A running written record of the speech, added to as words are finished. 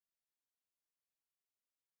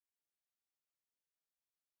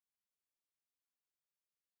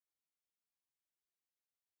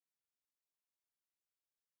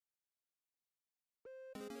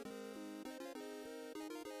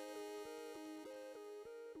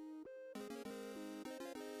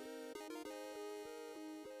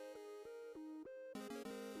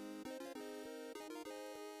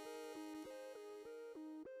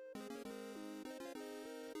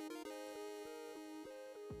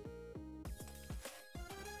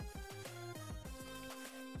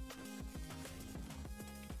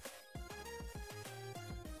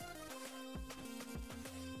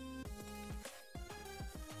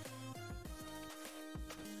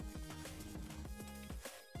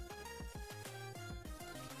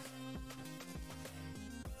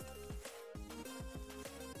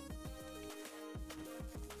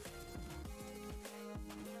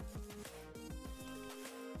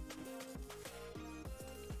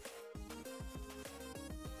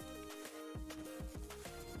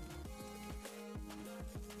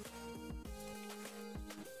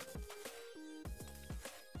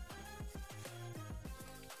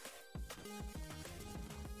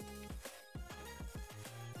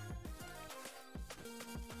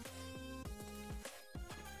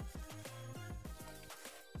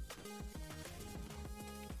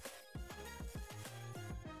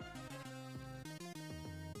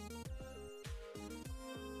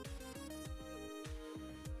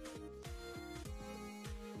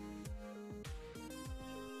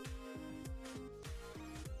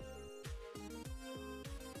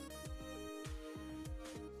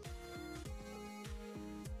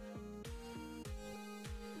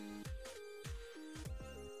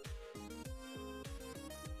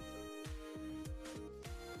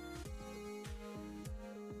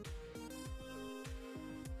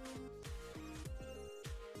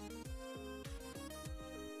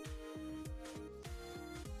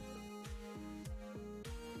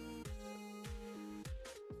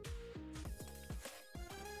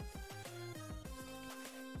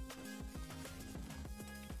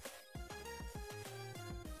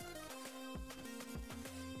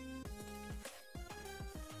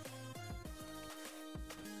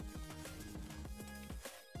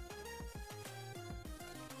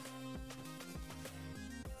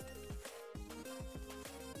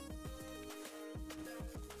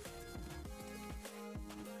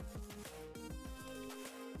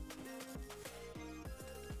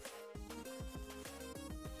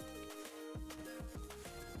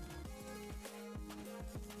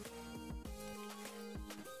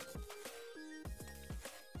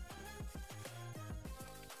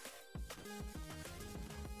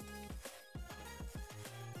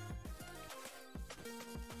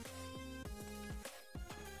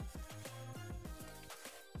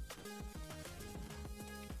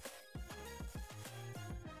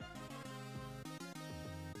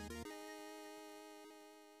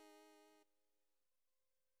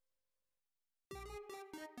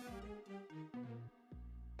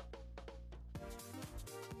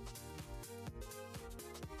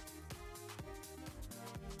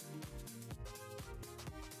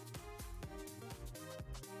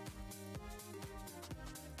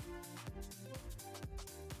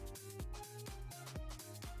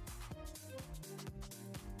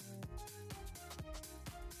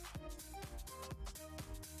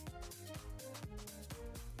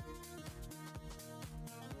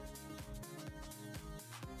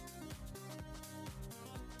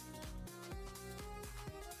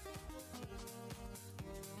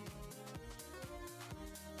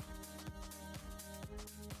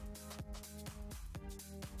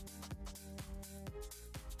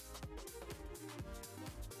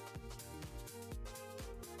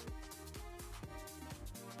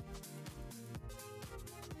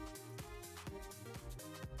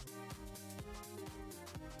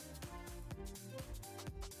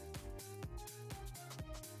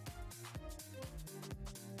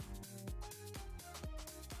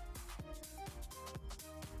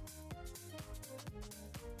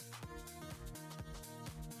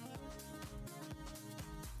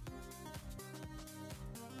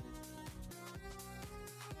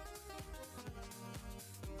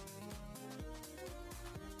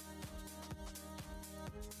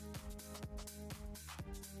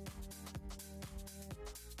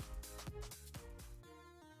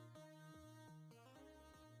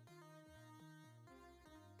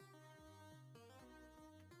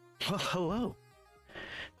Well, hello,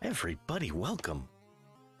 everybody. Welcome.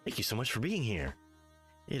 Thank you so much for being here.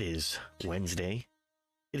 It is Wednesday.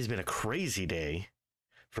 It has been a crazy day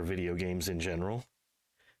for video games in general.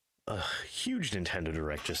 A huge Nintendo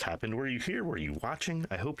Direct just happened. Were you here? Were you watching?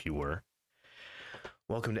 I hope you were.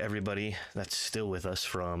 Welcome to everybody that's still with us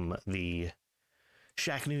from the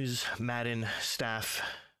Shacknews Madden Staff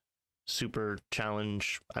Super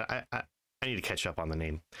Challenge. I need to catch up on the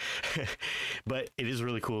name. But it is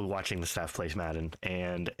really cool watching the staff play Madden,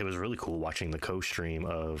 and it was really cool watching the co-stream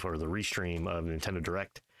of, or the restream of Nintendo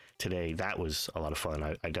Direct today. That was a lot of fun.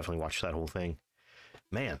 I definitely watched that whole thing.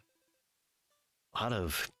 Man, a lot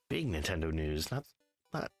of big Nintendo news. Not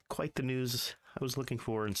quite the news I was looking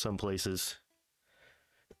for in some places.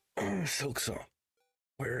 Silk Song.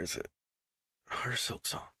 Where is it? Where's Silk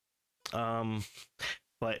Song?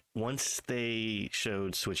 But once they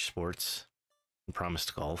showed Switch Sports and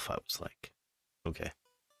promised golf, I was like, okay,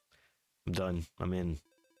 I'm done. I'm in.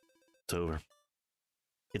 It's over.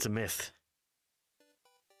 It's a myth.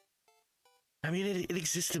 I mean, it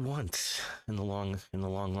existed once in the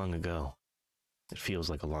long ago. It feels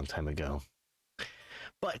like a long time ago.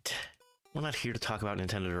 But we're not here to talk about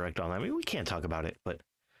Nintendo Direct Online. I mean, we can't talk about it, but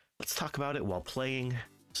let's talk about it while playing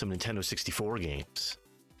some Nintendo 64 games.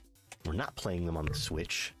 We're not playing them on the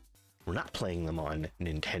Switch. We're not playing them on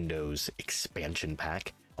Nintendo's expansion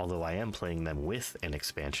pack, although I am playing them with an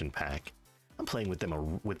expansion pack. I'm playing with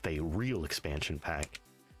them with a real expansion pack.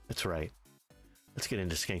 That's right. Let's get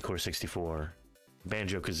into skankcore64.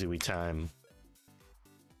 Banjo-Kazooie time.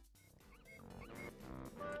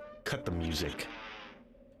 Cut the music.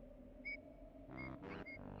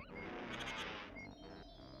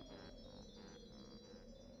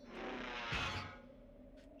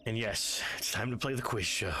 And yes, it's time to play the quiz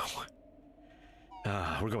show.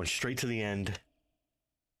 We're going straight to the end.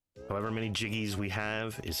 However many jiggies we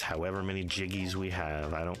have is however many jiggies we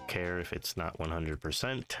have. I don't care if it's not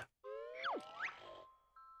 100%.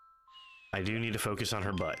 I do need to focus on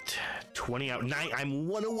her butt. 20 out. 9. I'm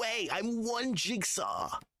 1 away. I'm 1 jigsaw.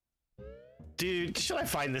 Dude, should I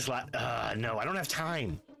find this no, I don't have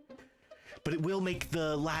time. But it will make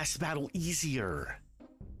the last battle easier.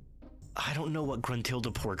 I don't know what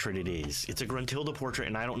Gruntilda portrait it is. It's a Gruntilda portrait,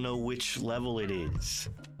 and I don't know which level it is.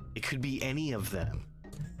 It could be any of them.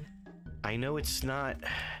 I know it's not...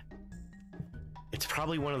 It's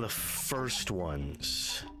probably one of the first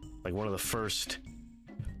ones. Like one of the first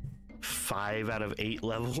 5 out of 8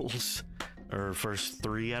 levels. Or first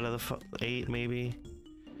 3 out of the 8, maybe.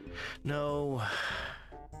 No.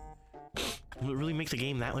 Will it really make the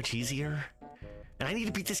game that much easier? And I need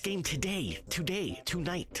to beat this game today,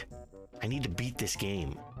 tonight. I need to beat this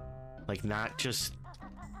game. Like, not just,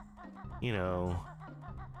 you know...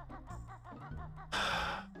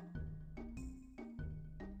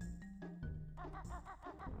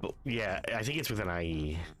 But yeah, I think it's with an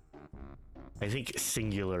IE. I think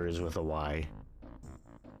singular is with a Y.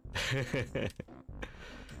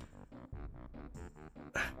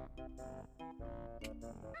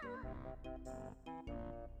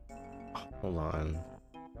 Hold on.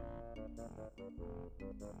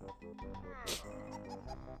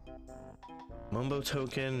 Mumbo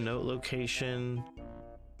token, note location.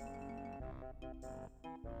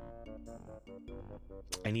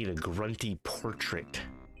 I need a grunty portrait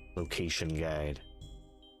location guide.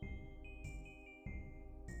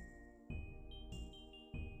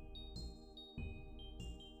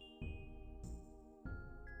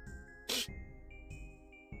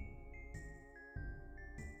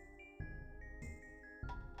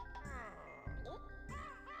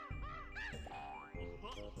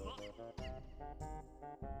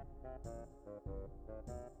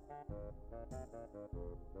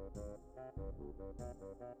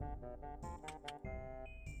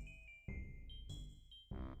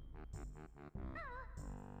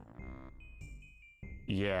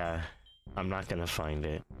 Yeah, I'm not gonna find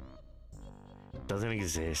it. It doesn't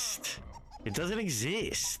exist. It doesn't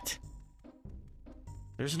exist.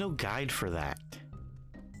 There's no guide for that.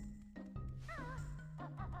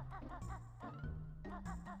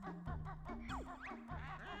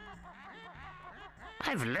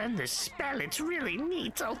 I've learned this spell. It's really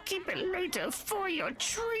neat. I'll keep it later for your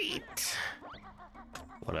treat.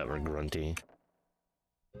 Whatever, Grunty.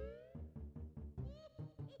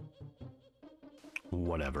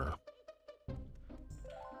 Whatever.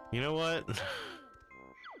 You know what?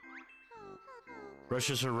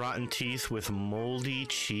 Brushes her rotten teeth with moldy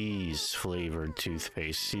cheese flavored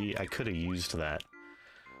toothpaste. See, I could have used that.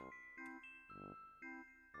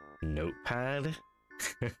 Notepad?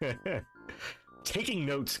 Taking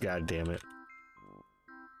notes, goddammit.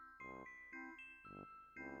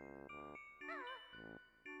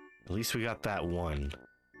 At least we got that one.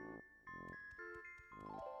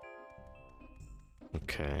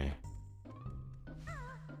 Okay.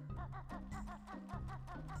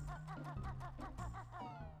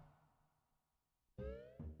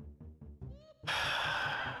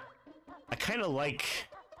 I kind of like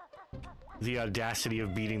the audacity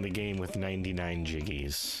of beating the game with 99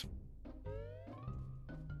 jiggies.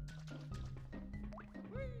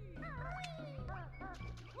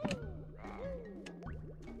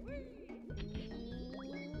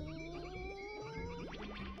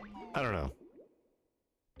 I don't know.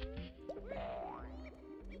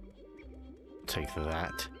 Take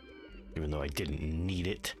that, even though I didn't need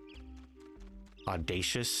it.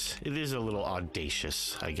 Audacious? It is a little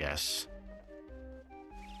audacious, I guess.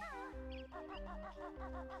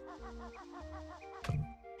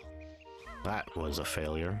 That was a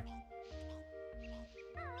failure.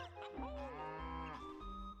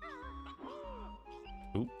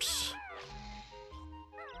 Oops.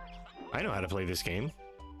 I know how to play this game.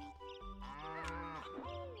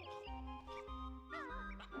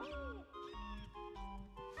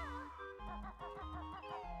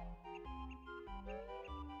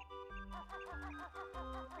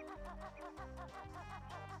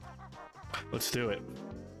 Let's do it.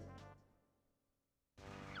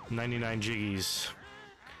 99 jiggies.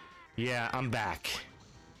 Yeah, I'm back.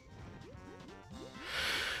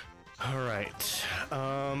 All right.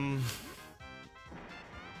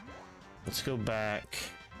 Let's go back.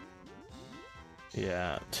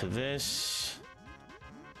 Yeah, to this.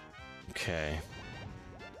 Okay.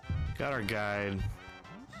 Got our guide.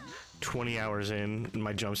 20 hours in, and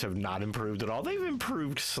my jumps have not improved at all. They've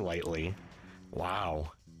improved slightly.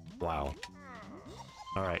 Wow. Wow.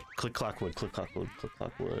 All right, click clock wood, click clock wood, click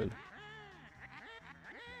clock wood.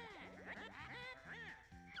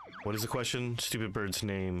 What is the question? Stupid bird's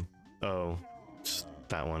name. Oh, it's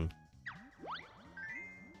that one.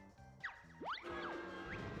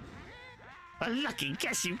 A lucky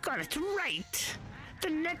guess you got it right. The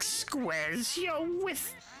next square's you're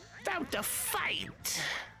without a fight.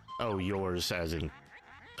 Oh, yours as in...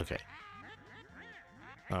 Okay.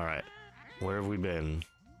 All right. Where have we been?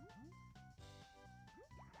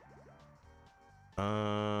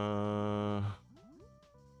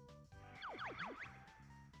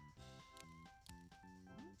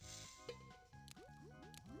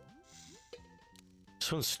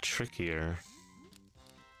 This one's trickier.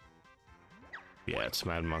 Yeah, it's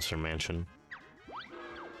Mad Monster Mansion.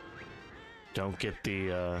 Don't get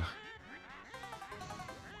the,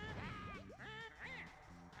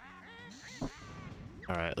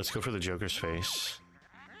 Alright, let's go for the Joker's face.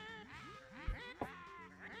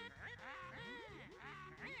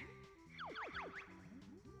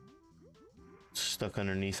 Stuck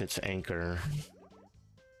underneath its anchor.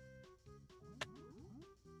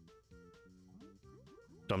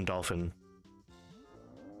 Dumb dolphin.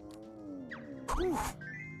 Whew.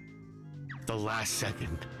 The last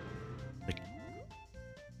second. Like...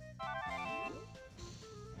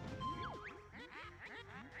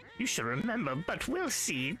 You should remember, but we'll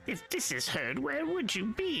see. If this is heard, where would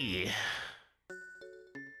you be?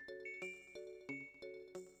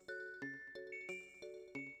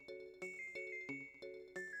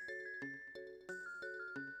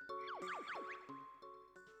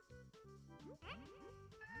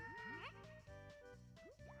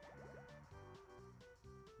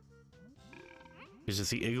 Is it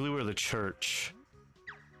the igloo or the church?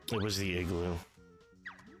 It was the igloo.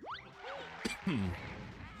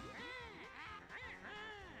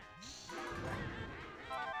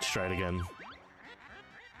 Let's try it again.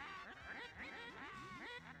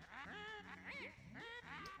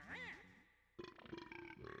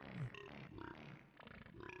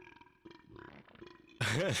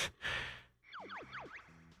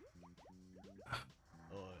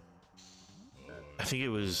 I think it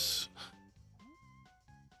was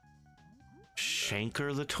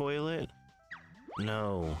Shanker the toilet?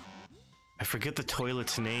 No. I forget the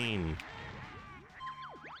toilet's name.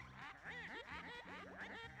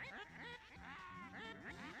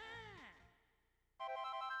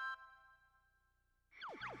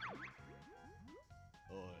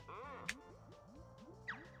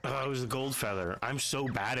 Oh, it was the gold feather. I'm so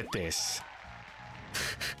bad at this.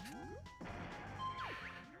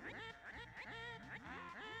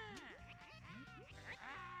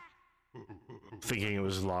 Thinking it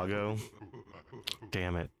was Lago.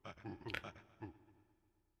 Damn it.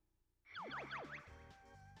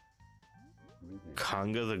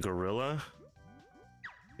 Conga the gorilla?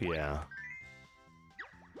 Yeah.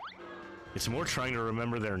 It's more trying to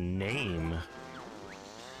remember their name.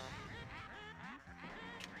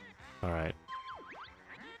 Alright.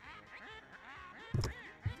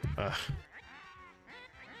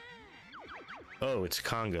 Oh, it's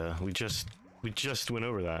Conga. We just went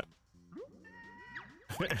over that.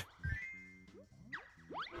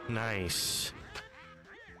 Nice.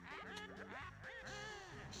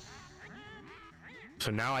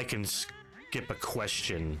 So now I can skip a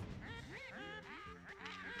question,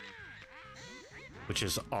 which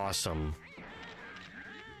is awesome.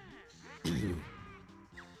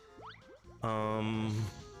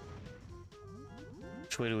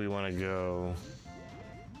 Which way do we want to go?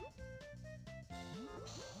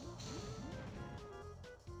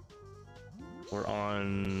 We're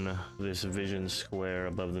on this vision square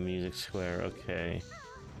above the music square. Okay.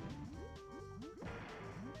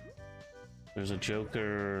 There's a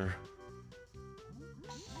Joker.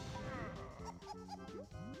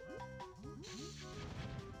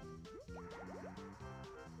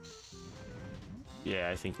 Yeah,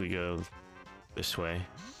 I think we go this way.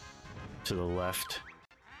 To the left.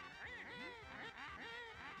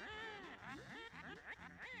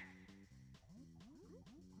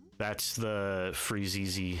 That's the Freeze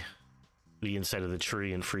Easy, the inside of the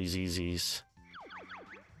tree and Freeze Easies.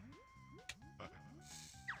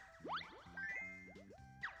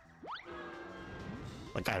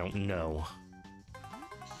 Like, I don't know.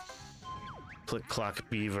 Click Clock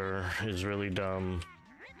Beaver is really dumb.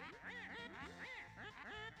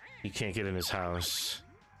 You can't get in his house.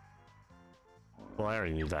 Well, I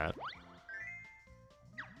already knew that.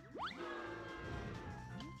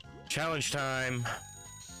 Challenge time!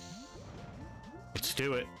 Let's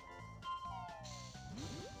do it.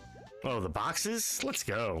 Oh, the boxes? Let's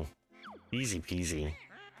go. Easy peasy.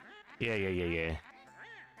 Yeah.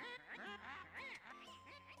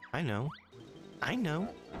 I know. I know.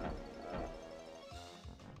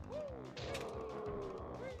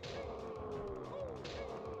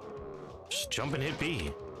 Just jump and hit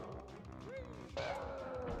B.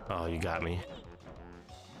 Oh, you got me.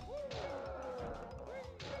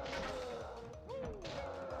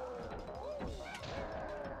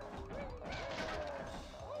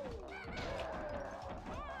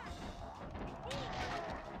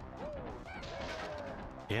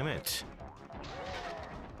 Damn it.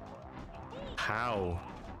 How?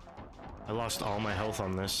 I lost all my health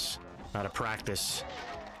on this. Out of practice.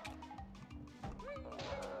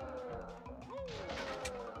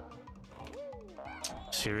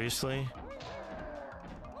 Seriously?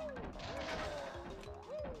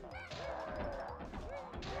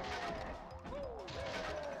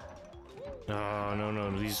 Oh,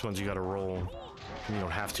 no, these ones you gotta roll. You don't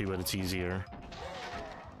have to, but it's easier.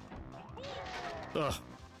 Ugh.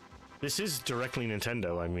 This is directly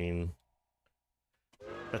Nintendo, I mean.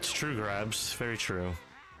 That's true, Grabs. Very true.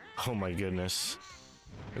 Oh my goodness.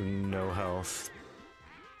 No health.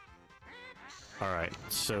 Alright,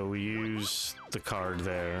 so we use the card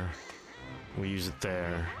there. We use it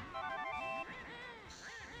there.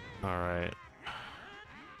 Alright.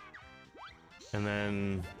 And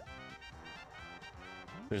then...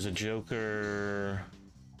 there's a Joker...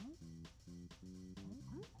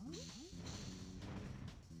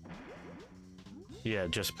 Yeah,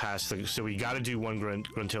 just past the... so we gotta do one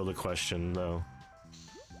Gruntilda question, though.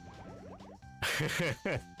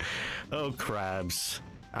 Oh, crabs.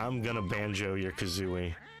 I'm gonna banjo your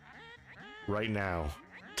Kazooie. Right now.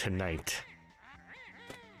 Tonight.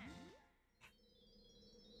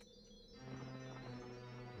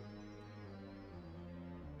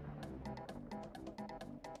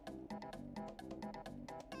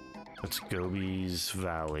 Let's Gobi's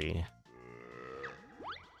Valley.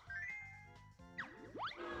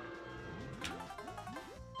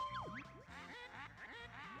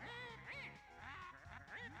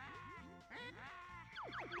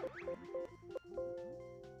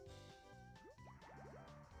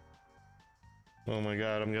 Oh my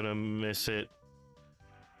god, I'm gonna miss it.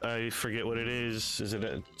 I forget what it is. Is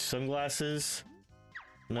it sunglasses?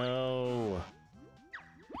 No.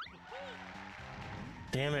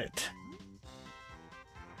 Damn it.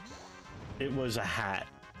 It was a hat.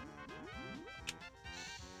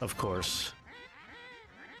 Of course.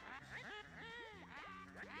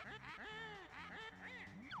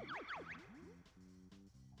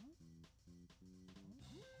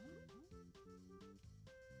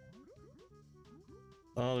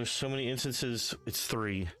 Oh, there's so many instances. It's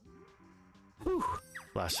 3. Whew.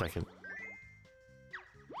 Last second.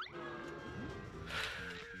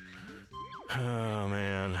 Oh,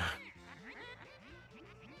 man.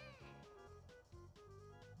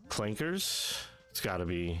 Clankers? It's gotta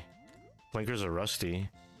be. Clankers are rusty.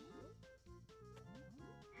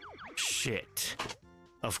 Shit.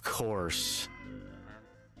 Of course.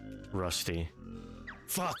 Rusty.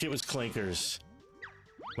 Fuck, it was Clankers.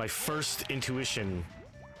 My first intuition.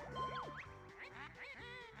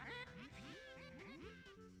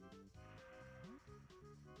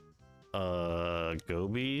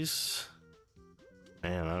 Gobies?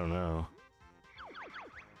 Man, I don't know.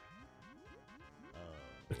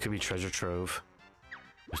 It could be Treasure Trove.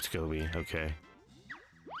 It's Gobi, okay.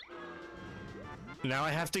 Now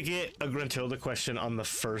I have to get a Gruntilda question on the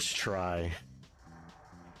first try.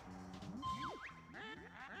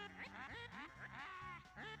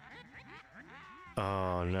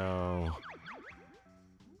 Oh no.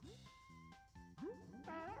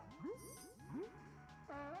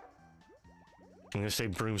 I'm gonna say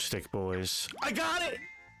Broomstick Boys. I got it!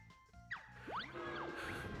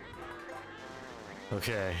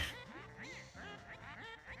 Okay.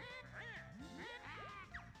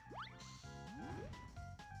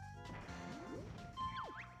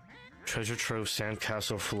 Treasure Trove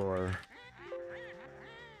Sandcastle Floor.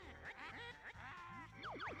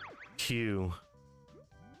 Q.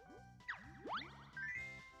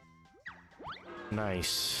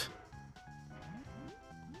 Nice.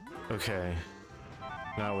 Okay.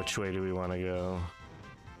 Now which way do we want to go?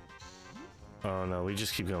 Oh no, we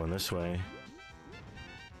just keep going this way.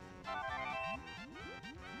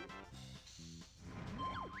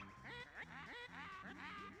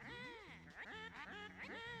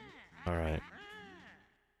 Alright.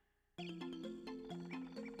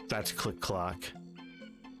 That's Click Clock.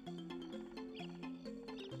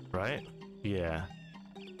 Right? Yeah.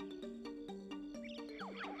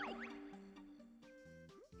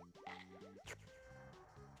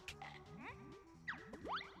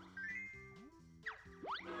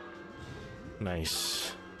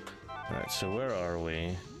 Nice. Alright, so where are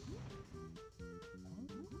we?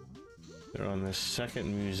 They're on this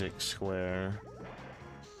second music square.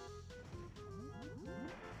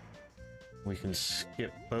 We can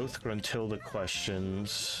skip both Gruntilda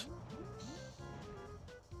questions.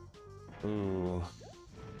 Ooh.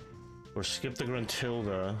 Or skip the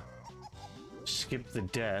Gruntilda. Skip the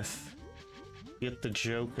death. Get the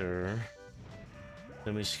Joker.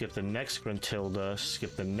 Then we skip the next Gruntilda,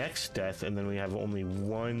 skip the next death, and then we have only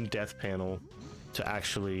one death panel to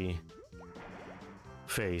actually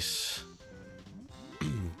face.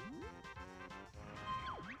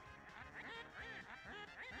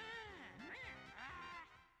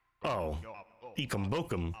 Oh. Ekum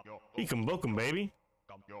bokum. Ekum bokum, baby.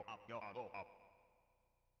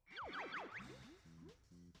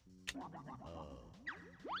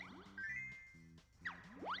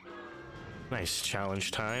 Nice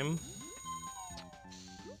challenge time.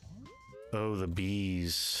 Oh, the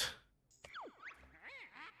bees.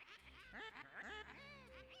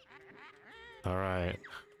 All right.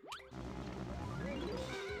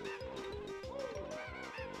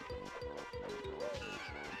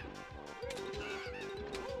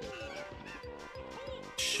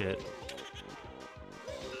 Shit.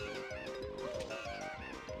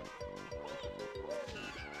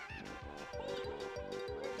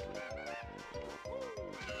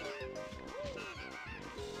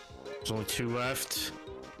 There's only 2 left.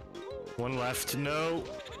 1 left. No.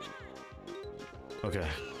 Okay.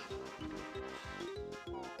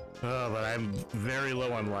 Oh, but I'm very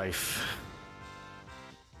low on life.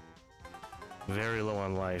 Very low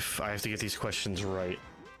on life. I have to get these questions right.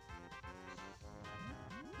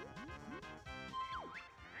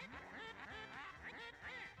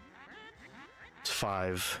 It's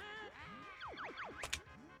 5.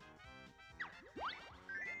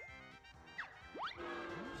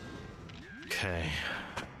 Okay.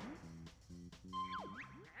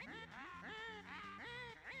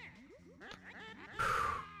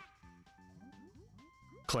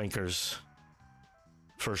 Clankers.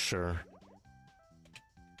 For sure.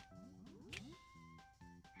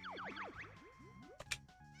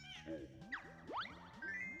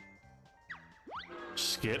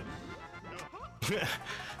 Skip.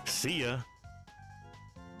 See ya.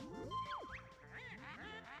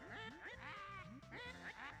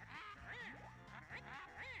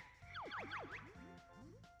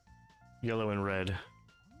 Yellow and red.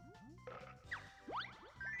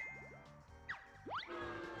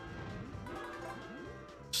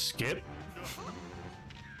 Skip.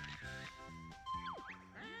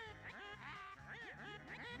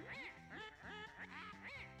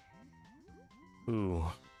 Ooh.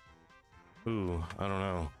 Ooh, I don't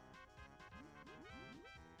know.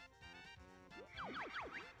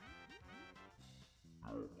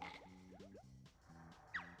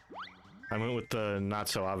 I went with the not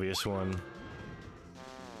so obvious one.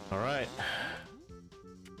 All right.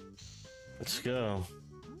 Let's go.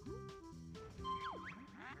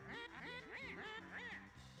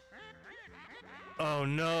 Oh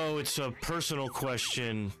no, it's a personal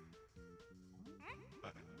question.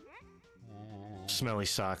 Smelly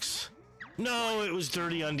socks. No, it was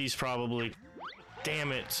dirty undies probably.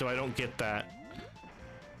 Damn it, so I don't get that.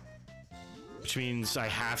 Which means I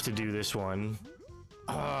have to do this one.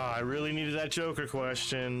 Oh, I really needed that Joker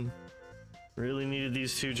question. Really needed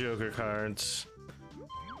these 2 Joker cards.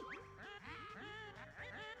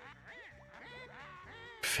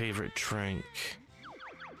 Favorite drink.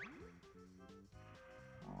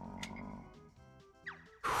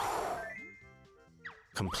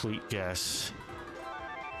 Complete guess.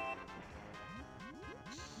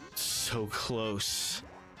 So close.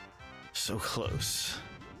 So close.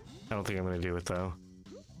 I don't think I'm gonna do it though.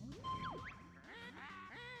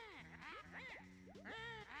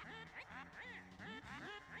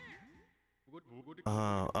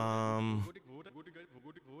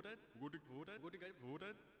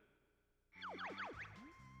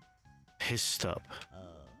 Hissed up.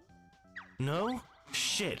 No?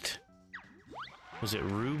 Shit. Was it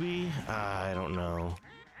Ruby? I don't know.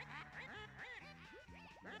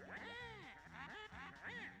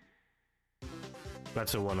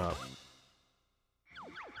 That's a 1-up.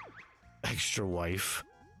 Extra wife.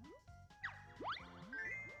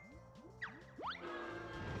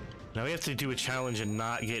 Now we have to do a challenge and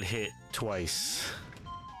not get hit twice.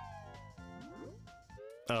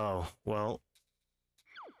 Oh, well.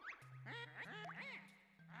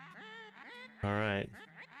 Alright.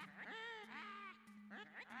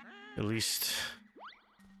 At least...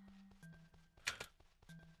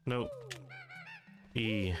 Nope.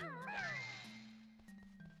 E.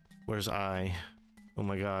 Where's I? Oh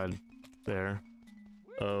my god. There.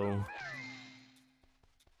 O.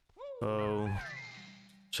 O.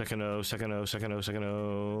 Second O, second O, second O, second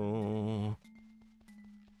O.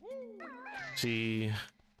 C.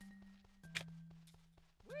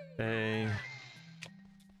 A.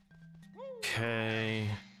 K.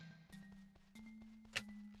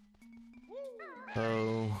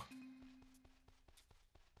 O.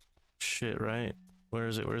 Shit, right? Where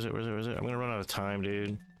is it? Where is it? Where is it? Where is it? I'm gonna run out of time,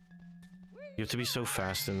 dude. You have to be so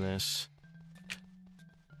fast in this.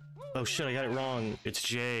 Oh shit, I got it wrong. It's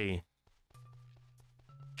J.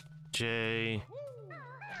 J.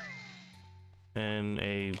 N.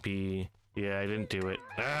 A. B. Yeah, I didn't do it.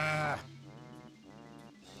 Ah!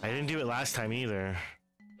 I didn't do it last time either.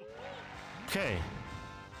 Okay.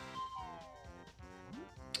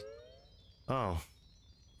 Oh.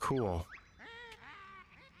 Cool.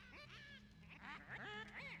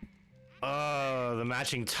 The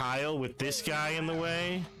matching tile with this guy in the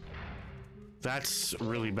way? That's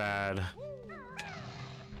really bad.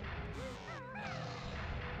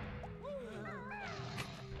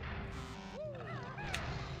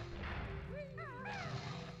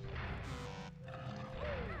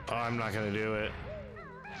 Oh, I'm not gonna do it.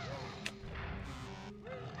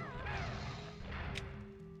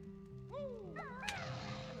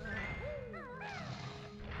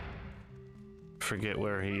 Forget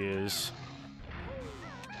where he is.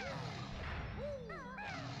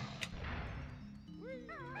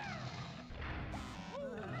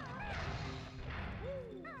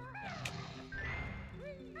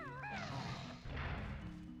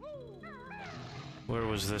 Where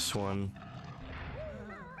was this one?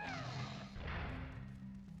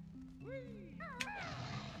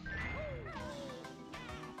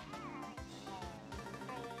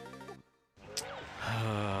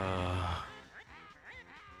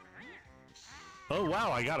 Oh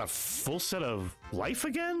wow, I got a full set of life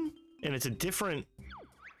again? And it's a different...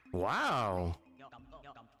 Wow.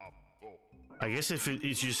 I guess if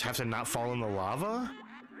you just have to not fall in the lava?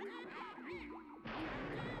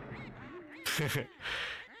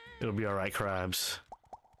 It'll be alright, crabs.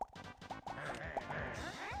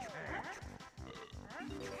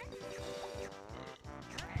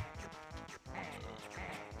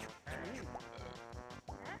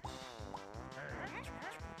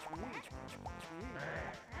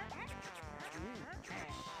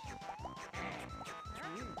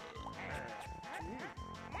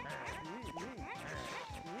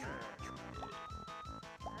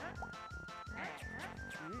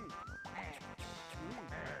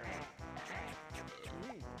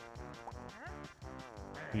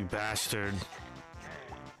 You bastard.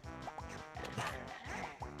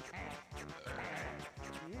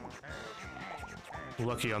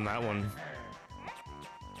 Lucky on that one.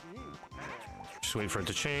 Just wait for it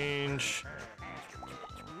to change.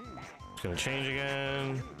 It's gonna change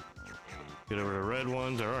again. Get over to red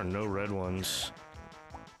ones. There are no red ones.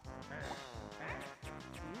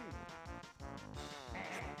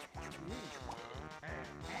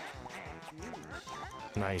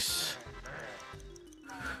 Nice.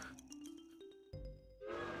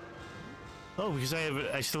 Oh, because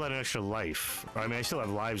I still had an extra life. I mean, I still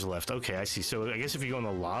have lives left. Okay, I see. So I guess if you go in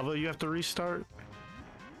the lava, you have to restart.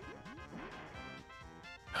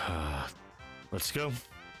 Let's go.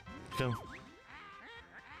 Let's go.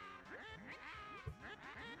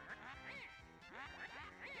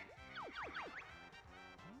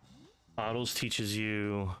 Bottles teaches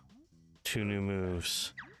you 2 new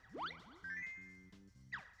moves.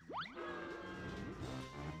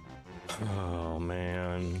 Oh,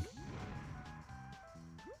 man.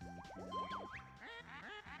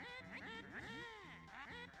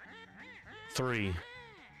 Three.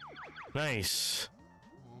 Nice.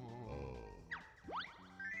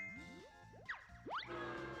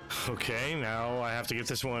 Okay, now I have to get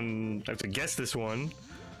this one. I have to guess this one.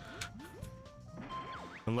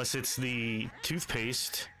 Unless it's the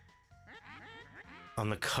toothpaste on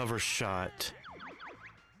the cover shot.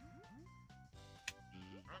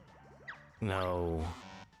 No.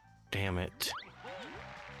 Damn it.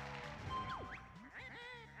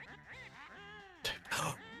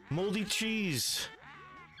 Moldy cheese.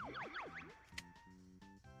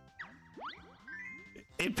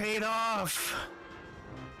 It paid off.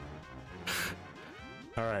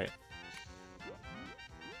 All right.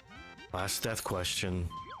 Last death question.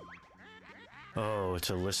 Oh, it's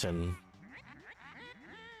a listen.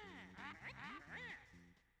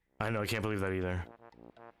 I know, I can't believe that either.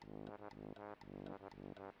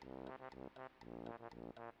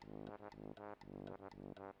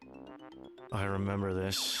 I remember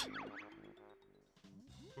this.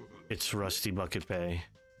 It's Rusty Bucket Bay.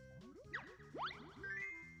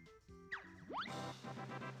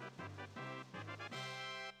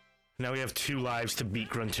 Now we have 2 lives to beat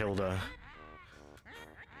Gruntilda.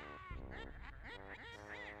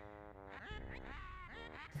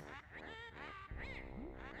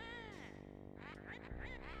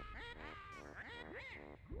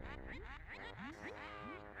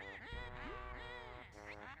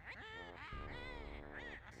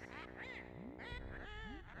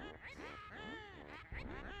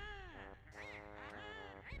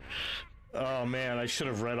 Oh man, I should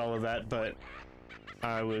have read all of that, but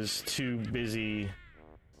I was too busy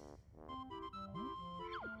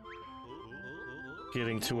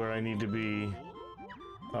getting to where I need to be.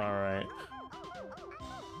 Alright.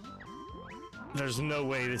 There's no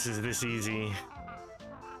way this is this easy.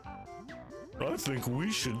 I think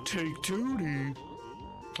we should take Tony.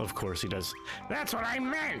 Of course he does. That's what I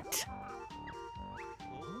meant!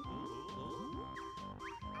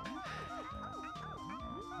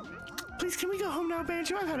 Please, can we go home now,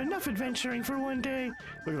 Banjo? I've had enough adventuring for one day.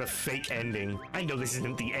 Look at the fake ending. I know this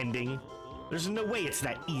isn't the ending. There's no way it's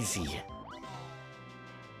that easy.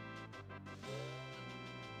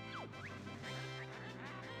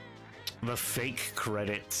 The fake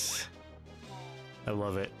credits. I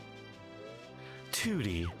love it.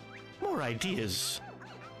 Tootie, more ideas.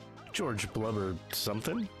 George blubbered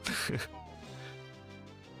something.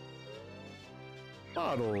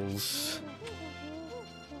 Bottles.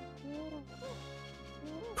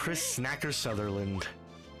 Chris Snacker Sutherland.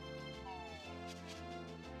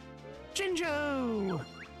 Jinjo!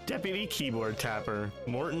 Deputy Keyboard Tapper.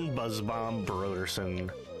 Morton Buzzbomb Broderson.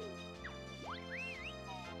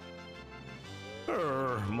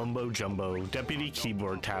 Mumbo Jumbo. Deputy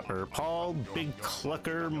Keyboard Tapper. Paul Big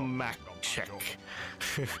Clucker Maccheck.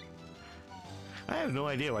 I have no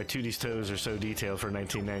idea why Tootie's toes are so detailed for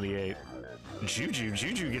 1998.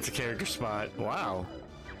 Juju gets a character spot. Wow.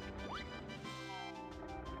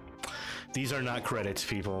 These are not credits,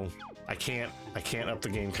 people. I can't up the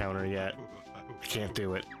game counter yet. I can't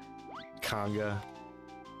do it. Conga.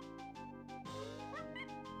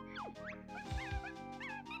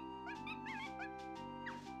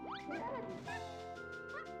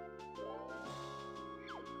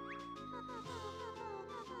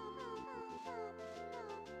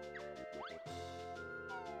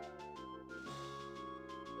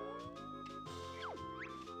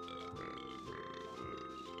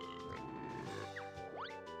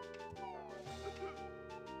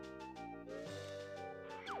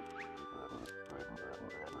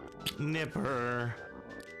 Nipper.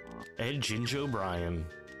 Ed Ginge O'Brien.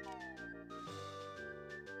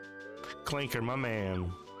 Clanker, my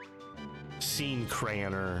man. Scene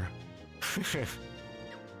Crayoner.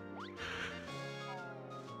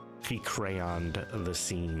 He crayoned the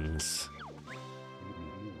scenes.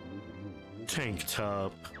 Tank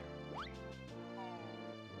Top.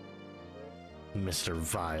 Mr.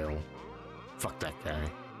 Vile. Fuck that guy.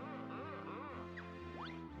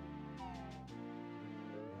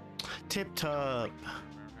 Tip Top.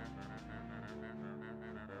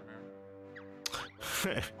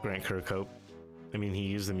 Grant Kirkhope. I mean, he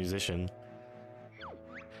used the musician.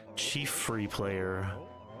 Chief Free Player.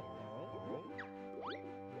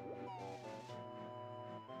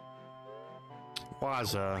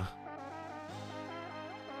 Waza.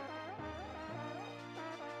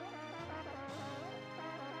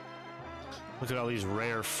 Look at all these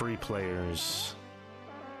rare free players.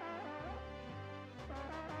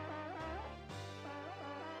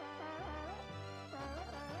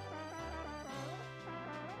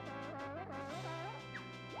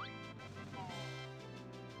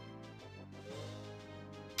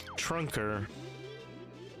 Trunker.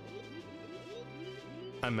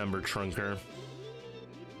 I remember Trunker.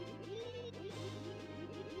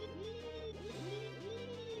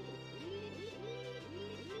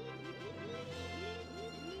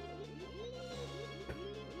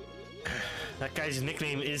 That guy's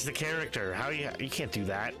nickname is the character. How you can't do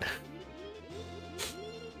that.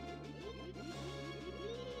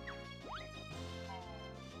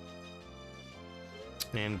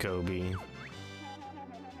 And Gobi.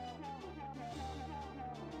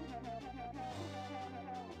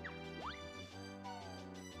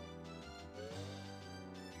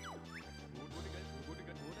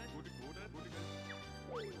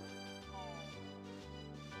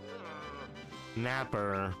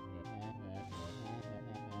 Napper.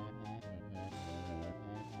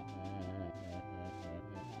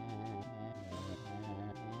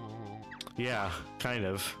 Yeah, kind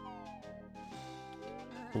of.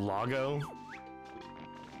 Lago?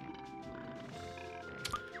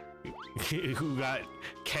 Who got...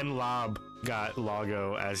 Ken Lobb got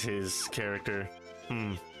Lago as his character.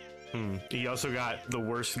 He also got the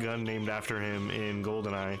worst gun named after him in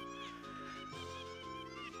GoldenEye.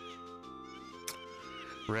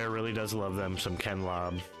 Rare really does love them some Ken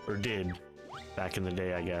Lobb. Or did. Back in the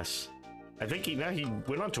day, I guess. I think he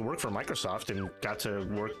went on to work for Microsoft and got to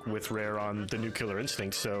work with Rare on the new Killer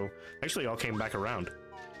Instinct, so actually all came back around.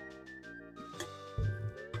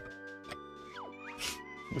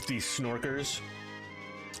 With these snorkers.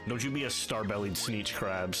 Don't you be a star-bellied sneech,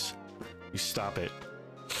 Crabs. You stop it.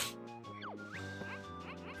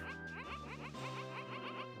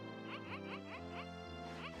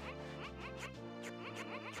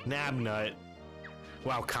 Nabnut.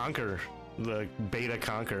 Wow, Conquer. The beta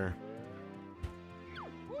Conquer.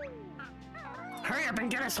 Hurry up and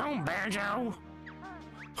get us home, Banjo!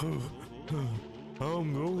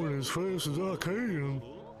 I'm going as fast as I can.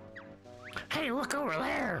 Hey, look over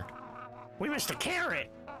there! We missed a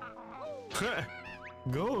carrot! Got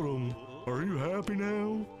him. Are you happy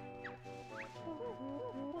now?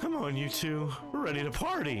 Come on, you two. We're ready to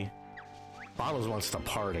party. Bottles wants to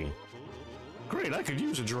party. Great, I could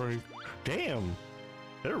use a drink. Damn.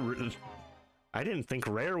 I didn't think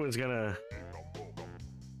Rare was gonna...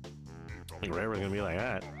 I think Rare was gonna be like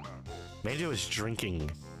that. Banjo is drinking.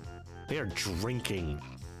 They are drinking.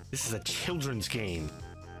 This is a children's game.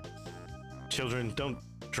 Children, don't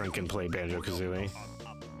drink and play Banjo-Kazooie.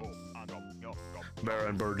 Bear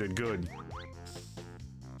and Bird did good.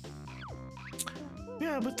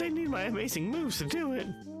 Yeah, but they need my amazing moves to do it.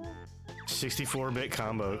 64-bit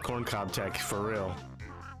combo, corncob tech, for real.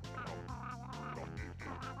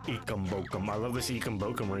 Ekum Bokum. I love this Ekum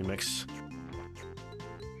Bokum remix.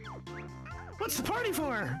 What's the party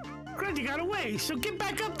for? Grunty got away, so get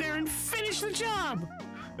back up there and finish the job!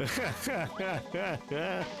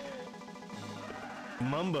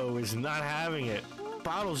 Mumbo is not having it.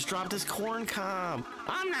 Bottles dropped his corn cob.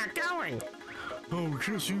 I'm not going! Oh,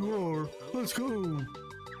 yes you are. Let's go.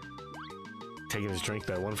 Taking his drink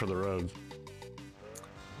though, one for the road.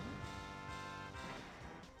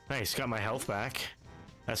 Nice, got my health back.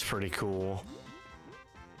 That's pretty cool.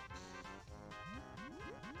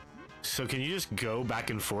 So can you just go back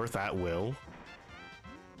and forth at will?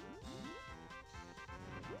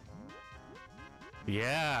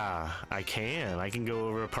 Yeah, I can. I can go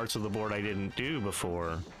over parts of the board I didn't do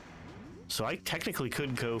before. So I technically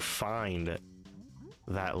could go find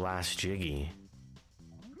that last Jiggy.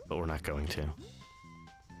 But we're not going to.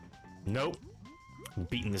 Nope. I'm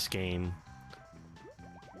beating this game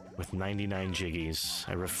with 99 Jiggies.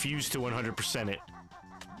 I refuse to 100% it.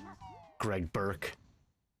 Greg Burke.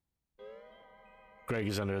 Greg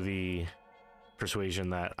is under the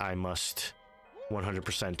persuasion that I must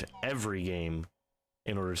 100% every game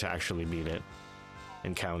in order to actually beat it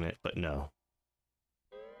and count it, but no.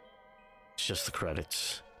 It's just the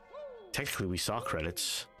credits. Technically, we saw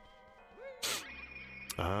credits.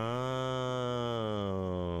 Oh,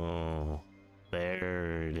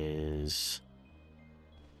 there it is.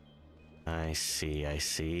 I see, I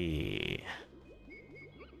see.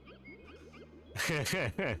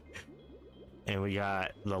 And we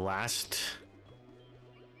got the last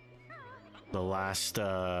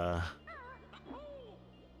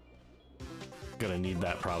gonna need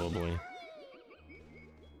that probably.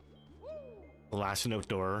 Last note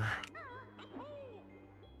door.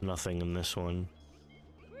 Nothing in this one.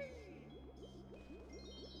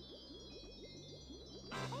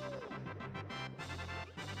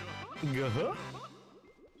 Gah-huh.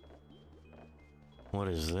 What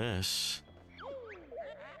is this?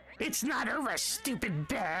 It's not over, stupid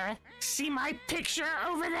bear. See my picture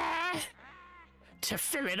over there? To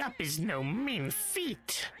fill it up is no mean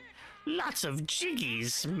feat. Lots of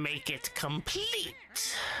jiggies make it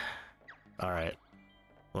complete. Alright.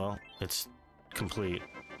 Well, it's complete.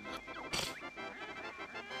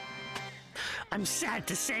 I'm sad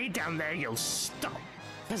to say down there you'll stop,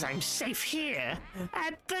 because I'm safe here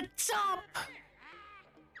at the top.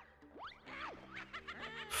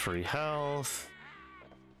 Free health.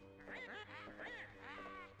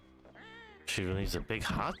 She really needs a big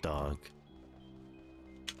hot dog.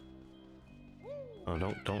 Oh,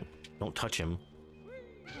 don't touch him.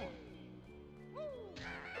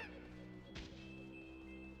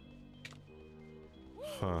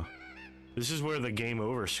 Huh. This is where the game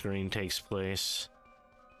over screen takes place.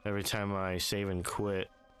 Every time I save and quit.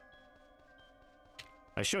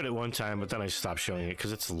 I showed it one time, but then I stopped showing it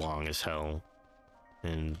because it's long as hell.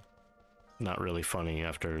 And not really funny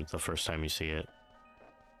after the first time you see it.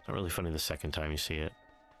 Not really funny the second time you see it.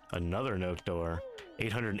 Another note door.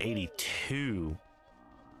 882.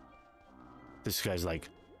 This guy's like,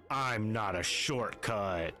 I'm not a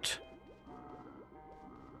shortcut.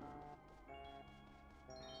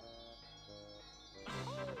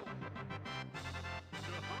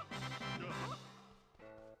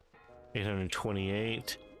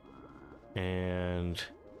 $828 and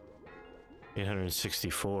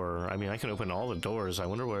 864. I mean, I can open all the doors. I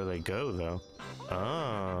wonder where they go, though.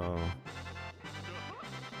 Oh.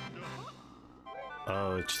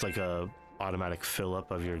 Oh, it's like a automatic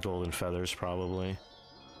fill-up of your golden feathers, probably.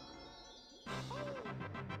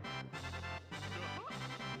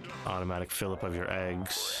 Automatic fill-up of your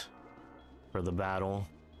eggs for the battle.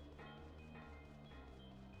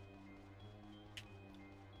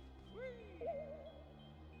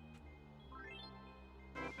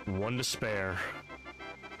 One to spare.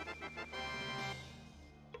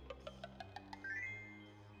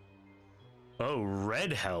 Oh,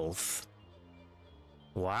 red health.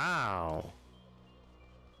 Wow.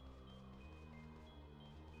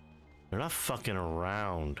 They're not fucking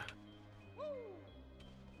around.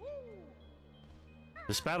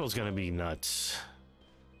 This battle's gonna be nuts.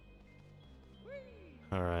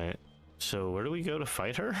 Alright. So where do we go to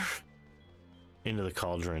fight her? Into the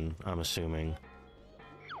cauldron, I'm assuming.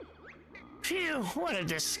 Phew, what a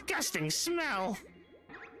disgusting smell.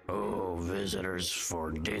 Oh, visitors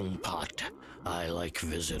for Dingpot. I like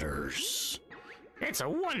visitors. It's a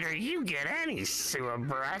wonder you get any sewer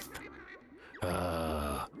breath.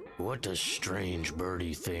 What does strange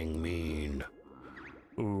birdie thing mean?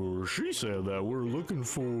 Oh, she said that we're looking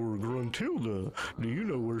for Gruntilda. Do you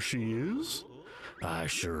know where she is? I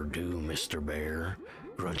sure do, Mr. Bear.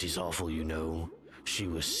 Grunty's awful, you know. She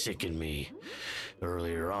was sicking me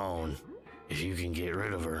earlier on. If you can get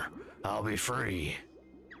rid of her, I'll be free.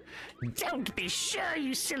 Don't be sure,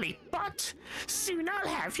 you silly butt. Soon I'll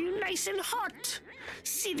have you nice and hot.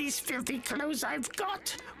 See these filthy clothes I've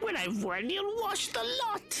got? When I've won, you'll wash the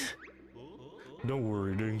lot. Don't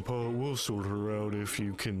worry, Dingpot. We'll sort her out if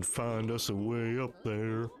you can find us a way up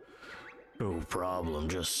there. No problem.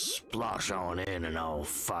 Just splosh on in and I'll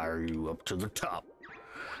fire you up to the top.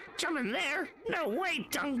 Jump in there? No way,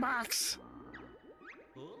 dungbox.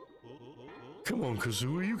 Come on,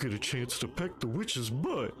 Kazooie, you get a chance to peck the witch's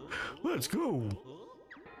butt. Let's go.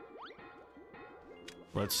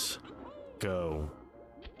 Let's go.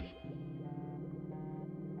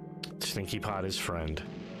 Stinky Pot is friend.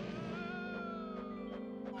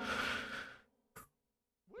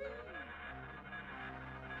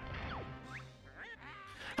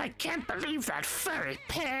 I can't believe that furry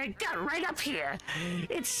pair got right up here.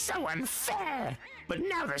 It's so unfair. But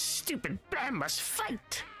now the stupid bear must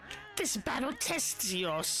fight. This battle tests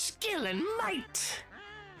your skill and might.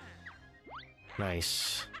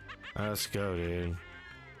 Nice. Let's go, dude.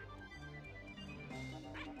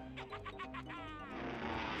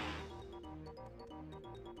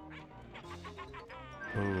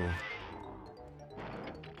 Ooh.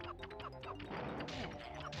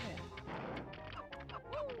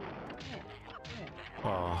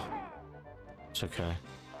 Oh. It's okay.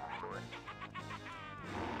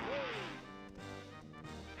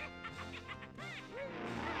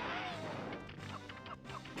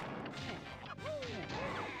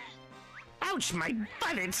 Ouch, my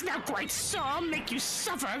butt, it's now quite sore. Make you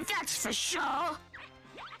suffer, that's for sure.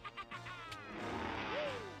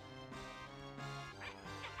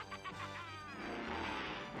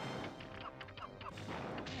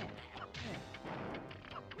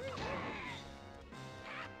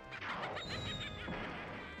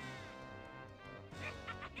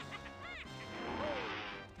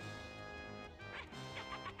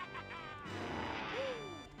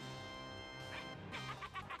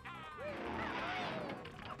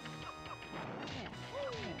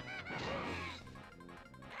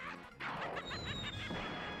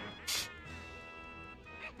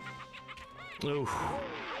 Oof.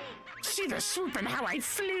 See the swoop and how I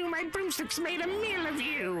flew. My broomsticks made a meal of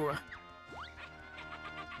you.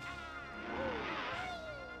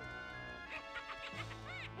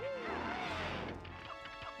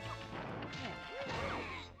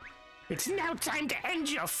 It's now time to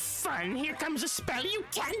end your fun. Here comes a spell you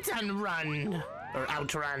can't unrun. Or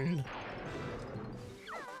outrun.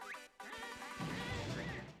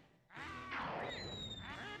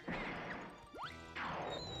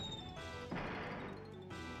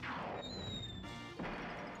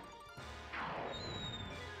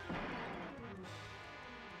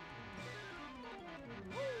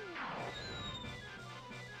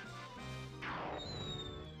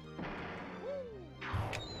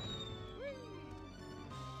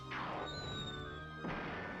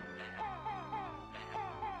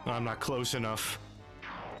 I'm not close enough.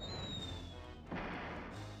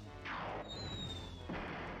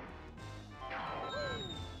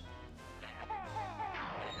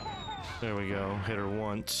 There we go. Hit her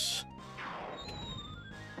once.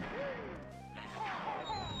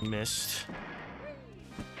 Missed.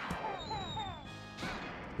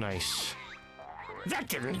 Nice. That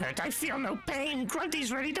didn't hurt. I feel no pain.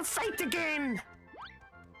 Grunty's ready to fight again.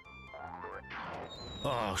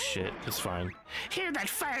 Oh shit, it's fine. Hear that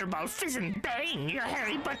fireball fizz and bang. Your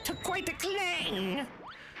hairy butt took quite a clang.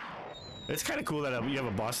 It's kind of cool that you have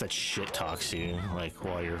a boss that shit talks you, like,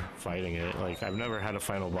 while you're fighting it. Like, I've never had a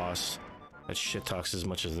final boss that shit talks as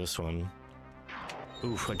much as this one.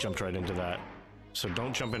 Oof, I jumped right into that. So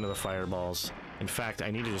don't jump into the fireballs. In fact, I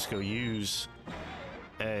need to just go use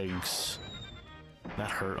eggs. That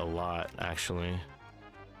hurt a lot, actually.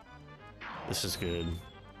 This is good.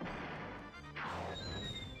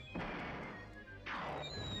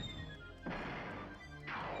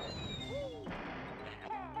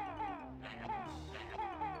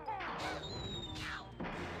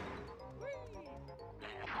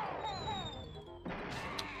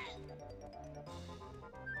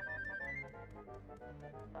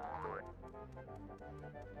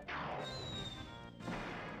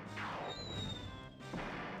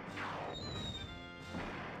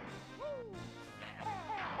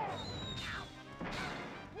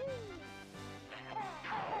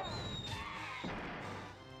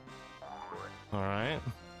 Alright.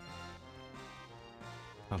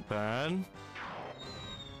 Not bad.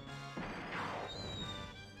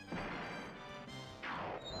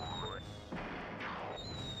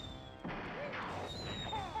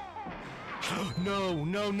 No,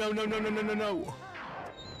 no, no, no, no, no, no, no, no.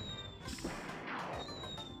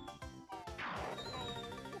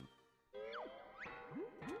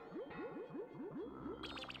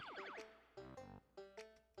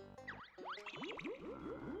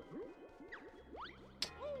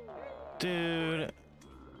 Dude,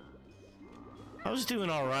 I was doing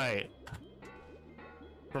all right.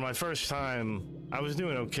 For my first time, I was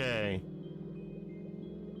doing okay.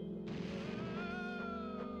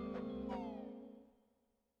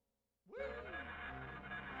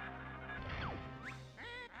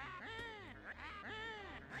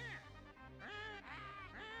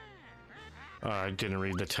 Oh, I didn't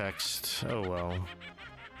read the text. Oh well.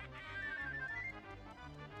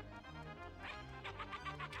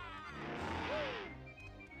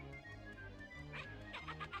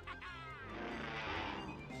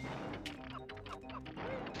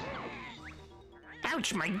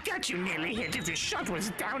 Ouch, my gut, you nearly hit if your shot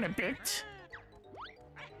was down a bit.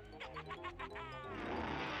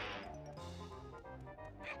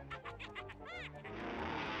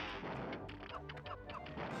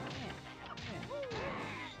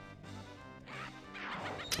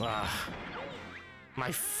 Ah.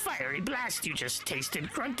 My fiery blast you just tasted,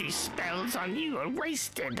 Grunty's spells on you are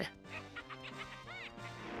wasted.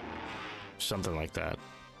 Something like that.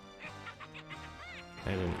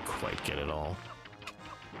 I didn't quite get it all.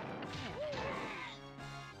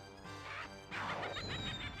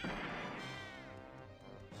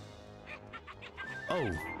 Oh.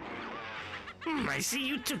 I see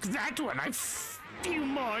you took that one. A few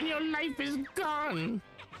more and your life is gone.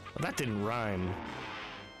 Well, that didn't rhyme.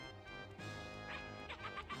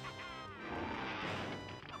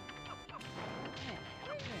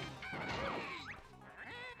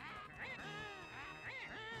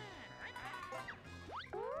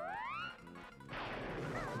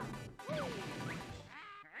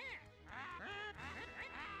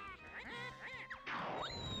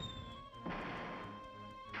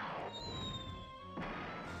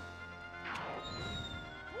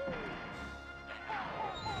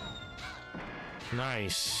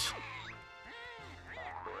 Nice.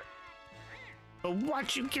 But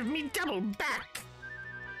watch you give me double back.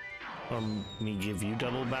 Or me give you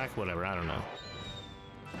double back? Whatever, I don't know.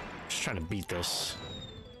 Just trying to beat this.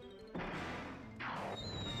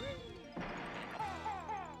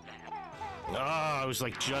 Oh, I was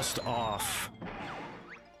like just off.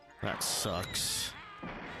 That sucks.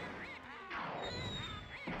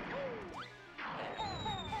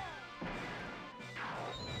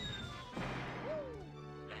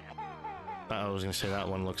 I was gonna say that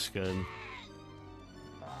one looks good.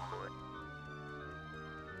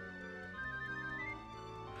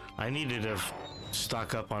 I needed to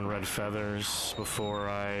stock up on red feathers before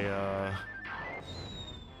I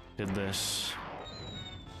did this.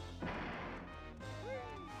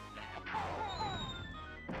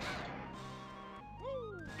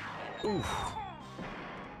 Oof.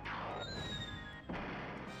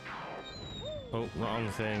 Oh, wrong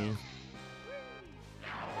thing.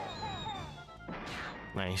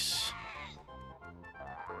 Nice.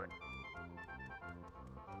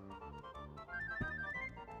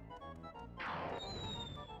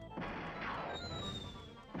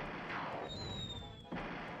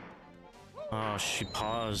 Oh, she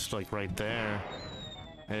paused like right there.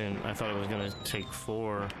 I thought it was gonna take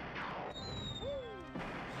 4.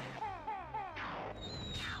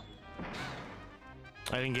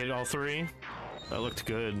 I didn't get all 3. That looked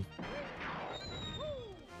good.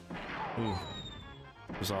 Ooh.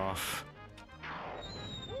 Was off.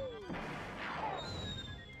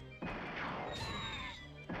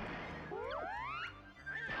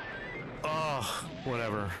 Oh,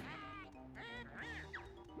 whatever.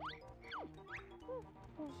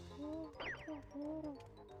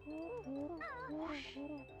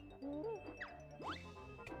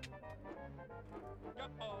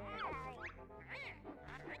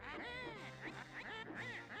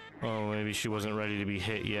 Oh, maybe she wasn't ready to be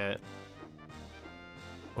hit yet.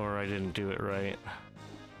 Or I didn't do it right.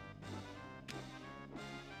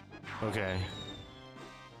 Okay.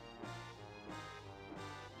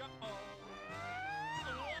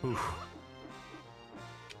 Oof.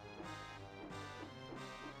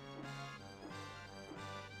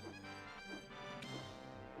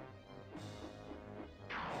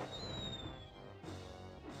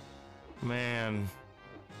 Man.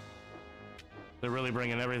 They're really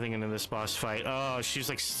bringing everything into this boss fight. Oh, she's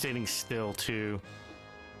like sitting still too.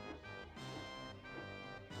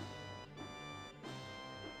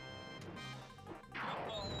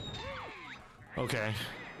 Okay.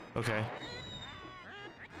 Okay.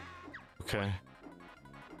 Okay.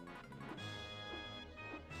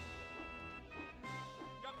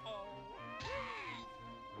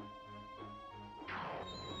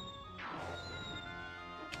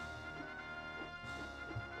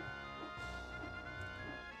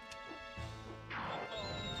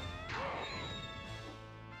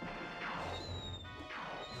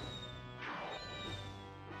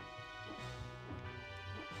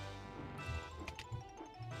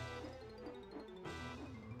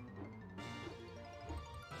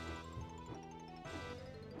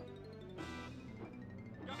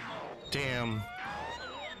 Damn.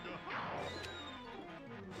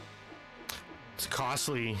 It's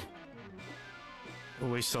costly.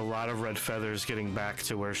 We'll waste a lot of red feathers getting back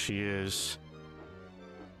to where she is.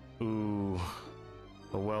 Ooh.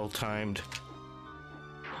 A well-timed.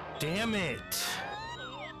 Damn it!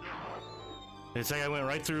 It's like I went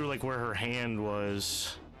right through like where her hand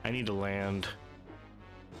was. I need to land.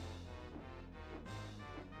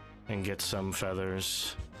 And get some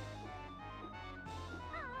feathers.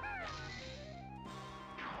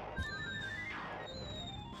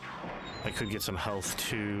 I could get some health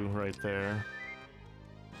too, right there.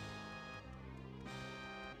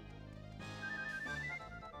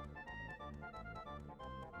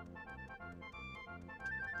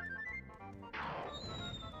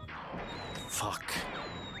 Fuck.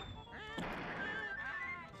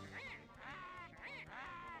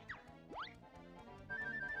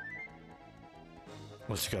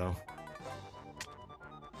 Let's go.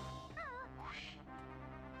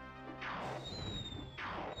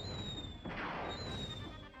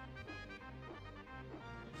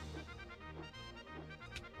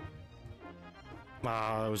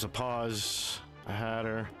 There was a pause. I had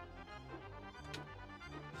her.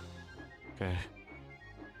 Okay.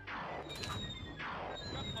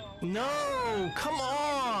 No! Come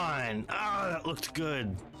on! Ah, that looked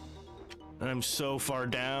good. I'm so far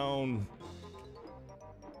down.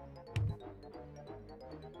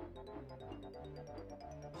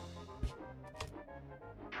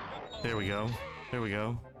 There we go. There we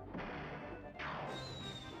go.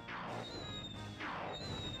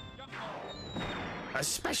 A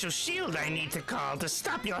special shield I need to call to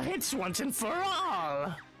stop your hits once and for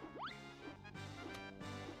all.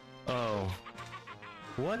 Oh.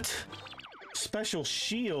 What? Special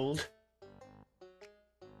shield?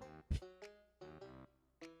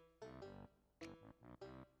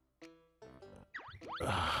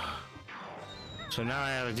 So now I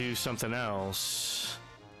have to do something else.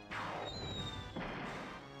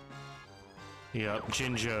 Yep,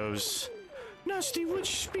 Jinjo's. Nasty, would you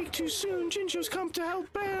speak too soon? Jinjo's come to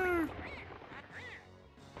help Bear.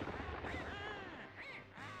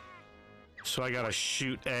 So I gotta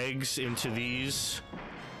shoot eggs into these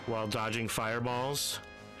while dodging fireballs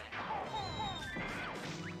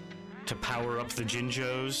to power up the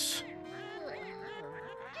Jinjos.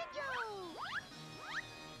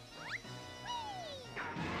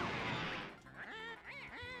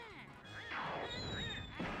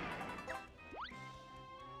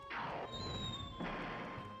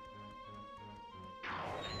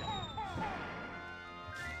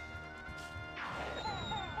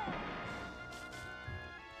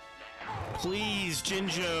 Please,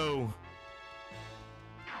 Jinjo.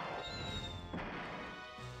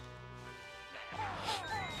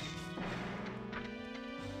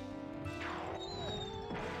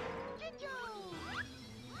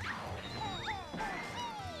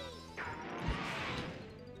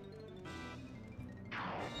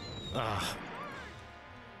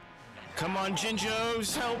 Come on,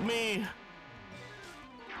 Jinjos, help me.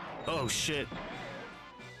 Oh, shit.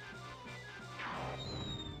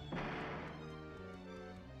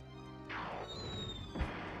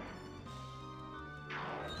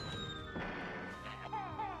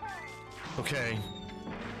 Okay.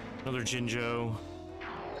 Another Jinjo.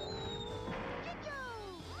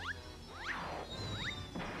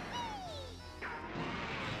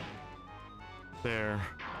 There.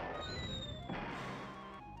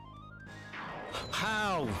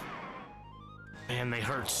 How? Man, they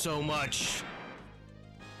hurt so much.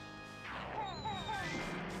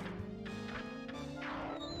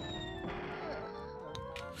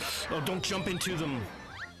 Oh, don't jump into them.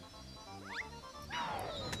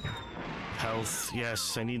 Health,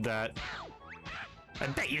 yes, I need that. I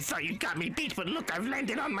bet you thought you got me beat, but look, I've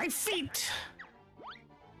landed on my feet.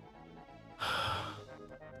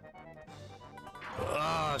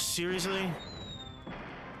 Seriously?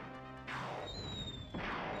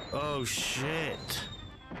 Oh, shit.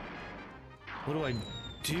 What do I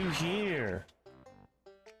do here?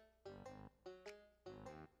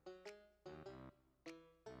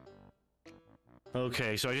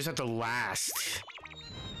 Okay, so I just have to last.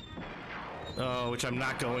 Oh, which I'm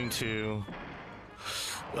not going to.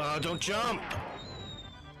 Oh, don't jump!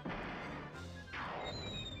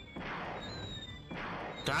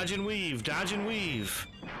 Dodge and weave, dodge and weave.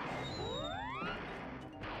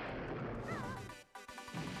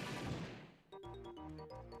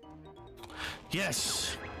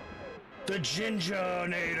 Yes! The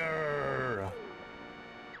Gingernator!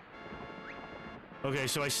 Okay,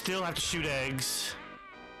 so I still have to shoot eggs.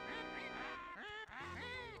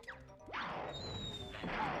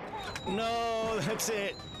 No, that's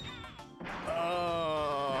it.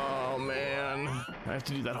 Oh, man. I have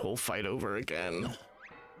to do that whole fight over again.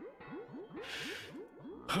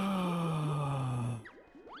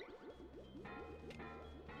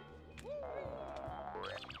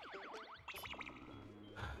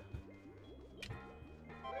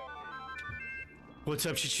 What's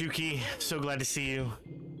up, Chichuki? So glad to see you.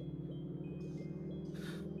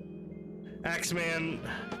 Axeman.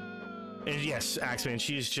 And yes, Axeman,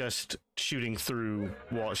 she's just shooting through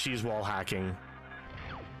wall. She's wall hacking.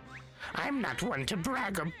 I'm not one to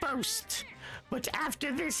brag or boast, but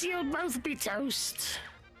after this, you'll both be toast.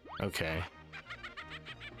 Okay.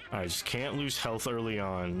 I just can't lose health early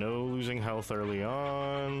on. No losing health early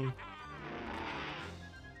on.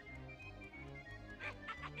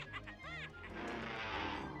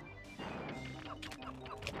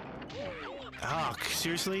 Ah,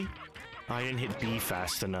 seriously? I didn't hit B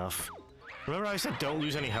fast enough. Remember I said don't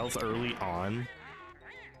lose any health early on?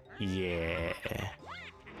 Yeah.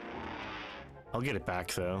 I'll get it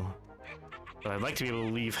back though. But I'd like to be able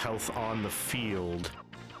to leave health on the field.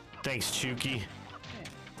 Thanks, Chuki.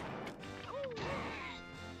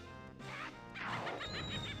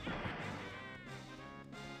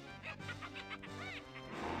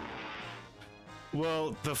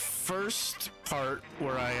 Well, the first part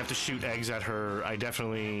where I have to shoot eggs at her, I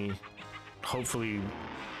definitely, hopefully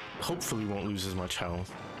won't lose as much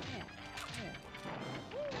health.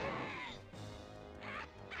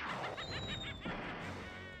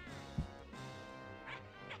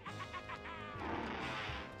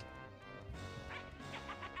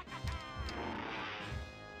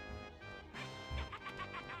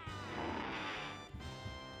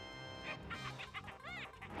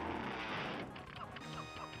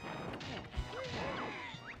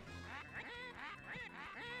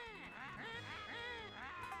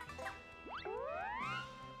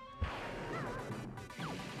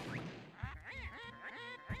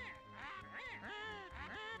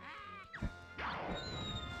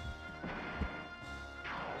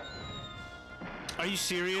 Are you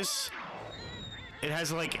serious? It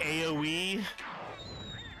has like AoE?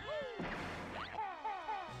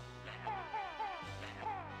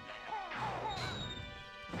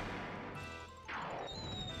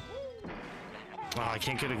 Oh, I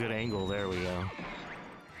can't get a good angle. There we go.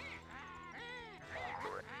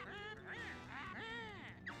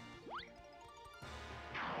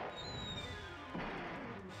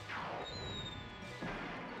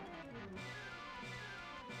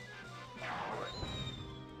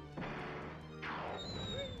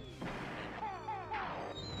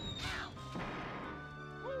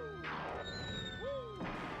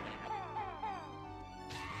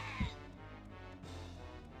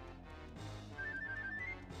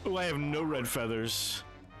 Oh, I have no red feathers.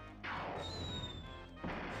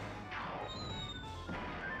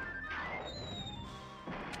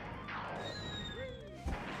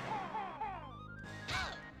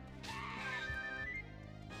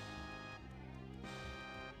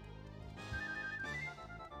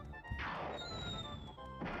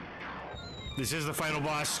 This is the final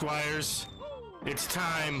boss, Squires. It's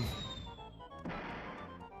time.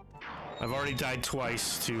 I've already died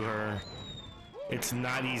twice to her. It's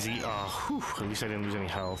not easy. Oh, whew, at least I didn't lose any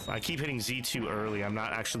health. I keep hitting Z too early. I'm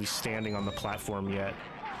not actually standing on the platform yet.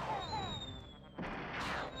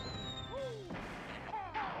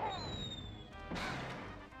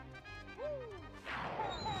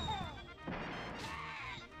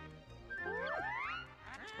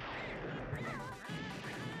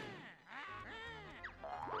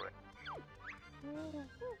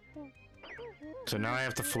 So now I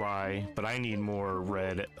have to fly, but I need more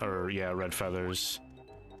red, or yeah, red feathers.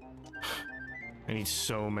 I need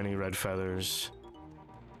so many red feathers.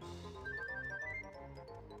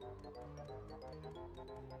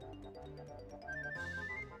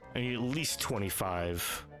 I need at least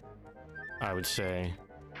 25, I would say,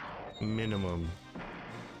 minimum.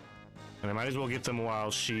 And I might as well get them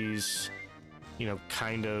while she's, you know,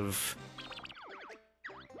 kind of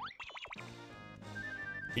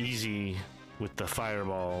easy with the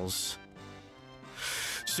fireballs.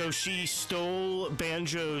 So she stole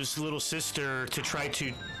Banjo's little sister to try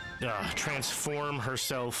to transform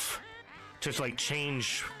herself, to like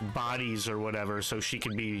change bodies or whatever, so she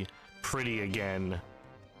could be pretty again.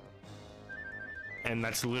 And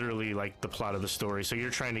that's literally like the plot of the story. So you're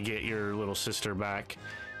trying to get your little sister back.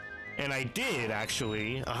 And I did,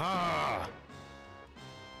 actually. Aha!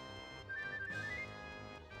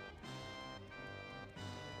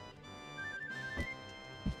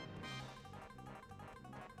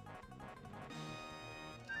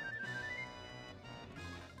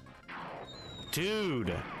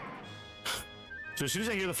 Dude! So as soon as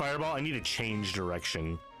I hear the fireball, I need to change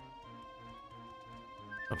direction.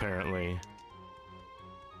 Apparently.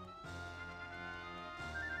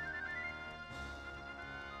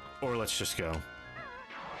 Or let's just go.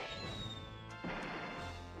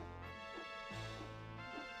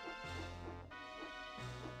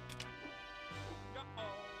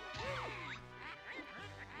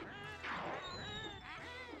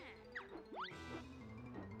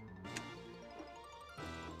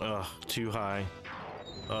 Ugh, too high.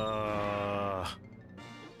 I'm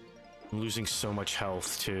losing so much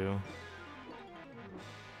health, too.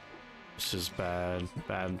 This is bad.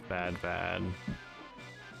 Bad, bad, bad.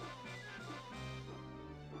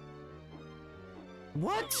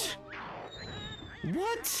 What?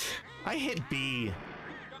 What? I hit B.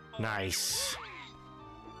 Nice.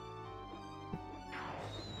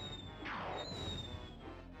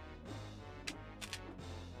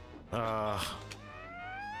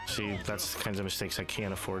 See, that's the kinds of mistakes I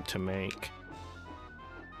can't afford to make.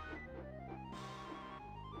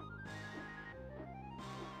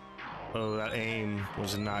 Oh, that aim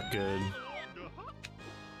was not good.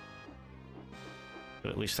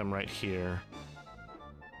 But at least I'm right here.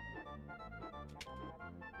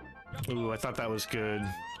 Ooh, I thought that was good.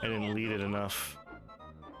 I didn't lead it enough.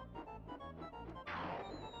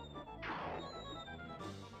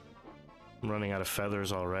 I'm running out of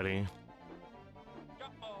feathers already.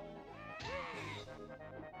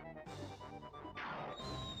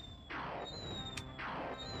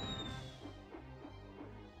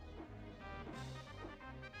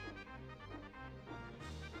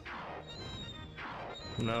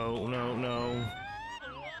 No, no, no.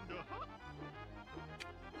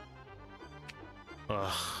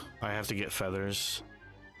 Ugh, I have to get feathers.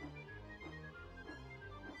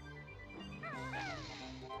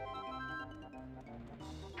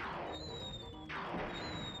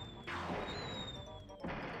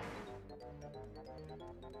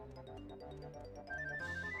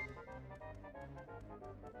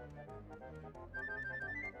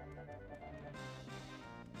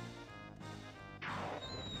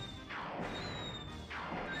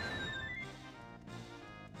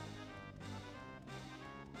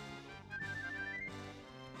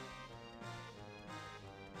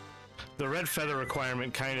 The red feather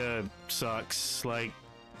requirement kind of sucks, like...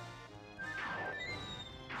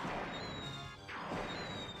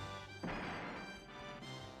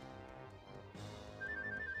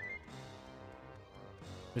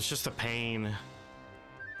 It's just a pain.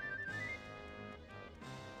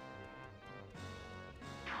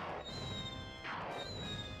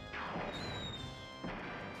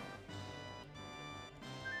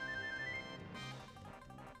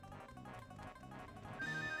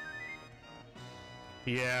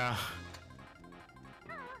 Yeah.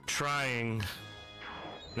 Trying.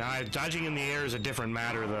 Now, dodging in the air is a different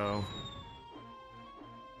matter, though.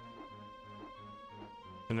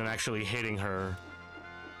 And then actually hitting her.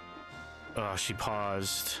 Oh, she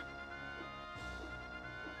paused.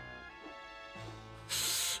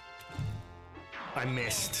 I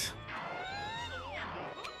missed.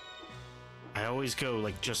 I always go,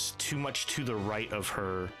 like, just too much to the right of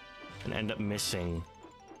her and end up missing.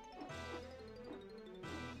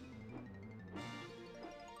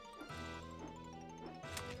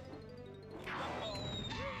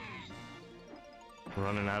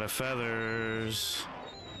 Running out of feathers.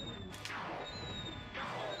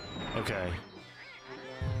 Okay.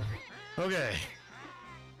 Okay.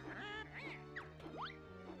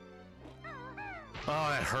 Oh,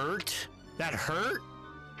 that hurt? That hurt?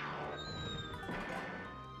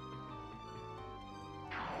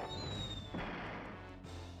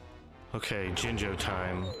 Okay, Jinjo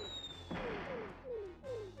time.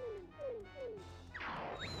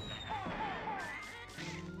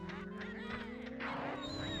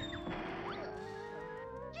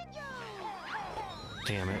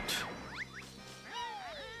 Damn it.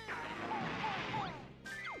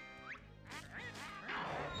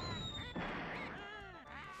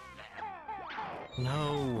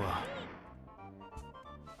 No.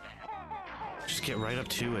 Just get right up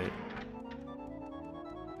to it.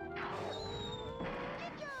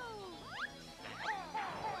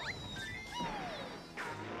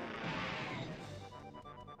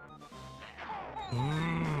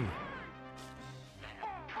 Mm.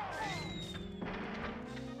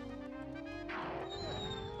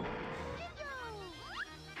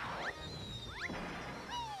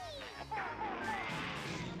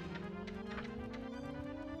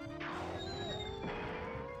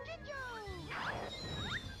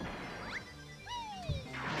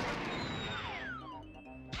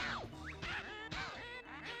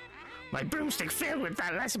 My broomstick failed with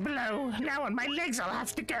that last blow. Now on my legs I'll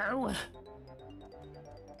have to go.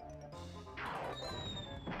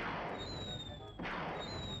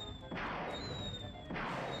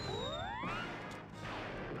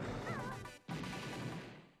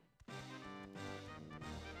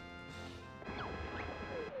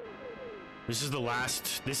 This is the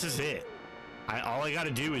last. This is it. All I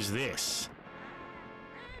gotta do is this.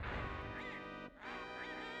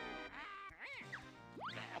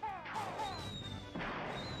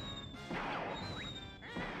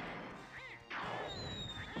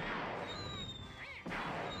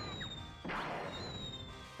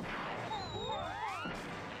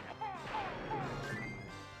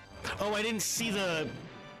 Oh, I didn't see the...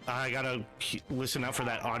 I gotta listen out for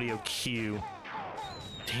that audio cue.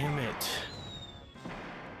 Damn it.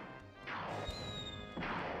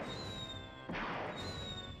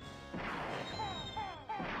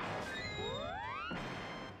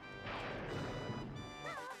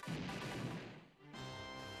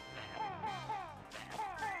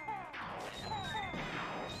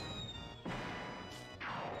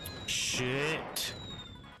 Shit.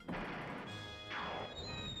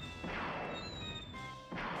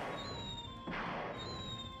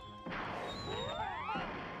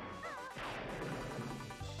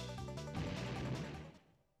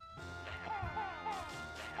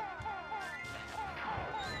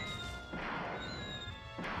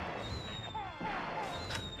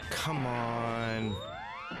 Come on.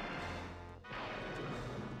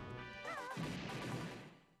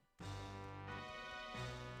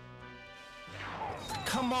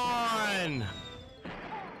 Come on!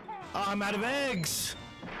 Oh, I'm out of eggs!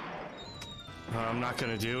 Oh, I'm not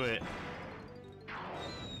gonna do it.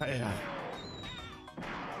 Yeah.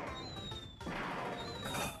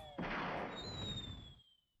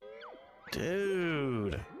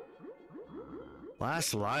 Dude.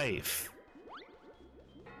 Last life.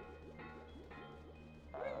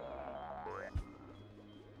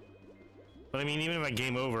 But I mean, even if I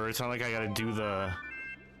game over, it's not like I gotta do the...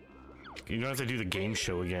 You don't have to do the game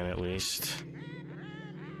show again, at least.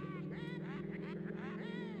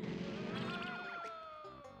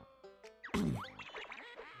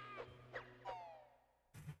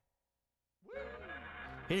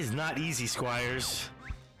 It is not easy, Squires.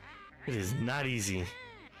 It is not easy.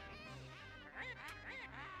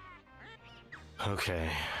 Okay.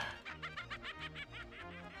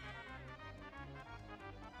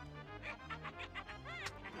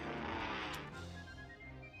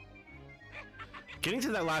 Getting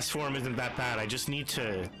to that last form isn't that bad. I just need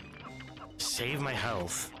to save my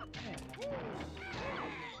health.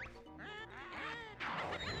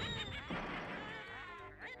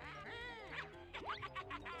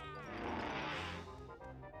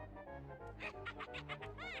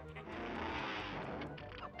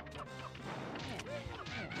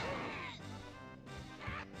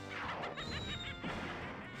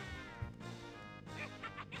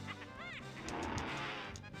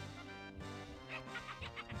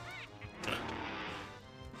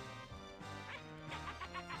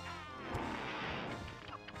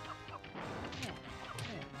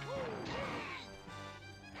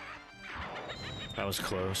 That was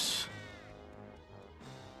close.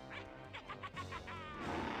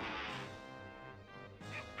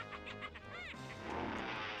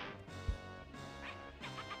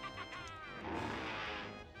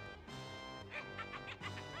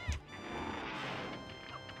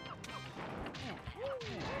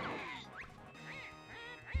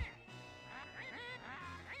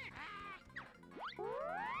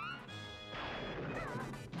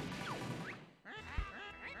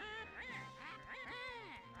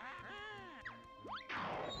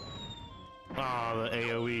 Oh, the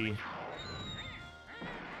AoE.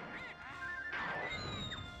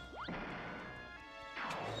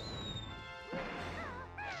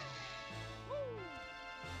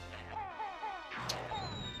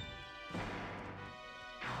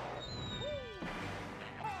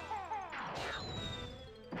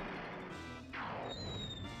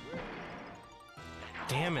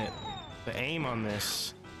 Damn it. The aim on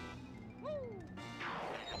this.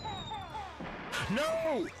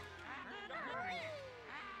 No!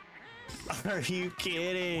 Are you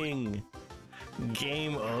kidding?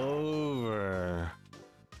 Game over.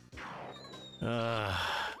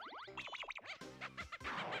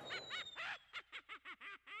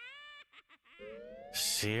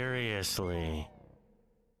 Seriously.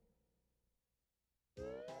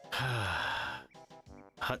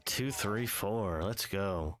 Hut 2, 3, 4. Let's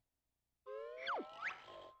go.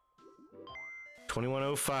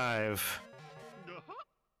 2105.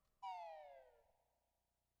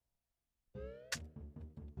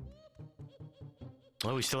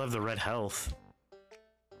 Oh, we still have the red health.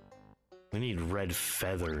 We need red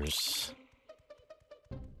feathers.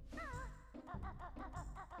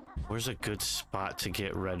 Where's a good spot to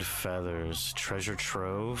get red feathers? Treasure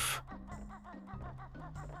trove?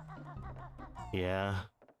 Yeah.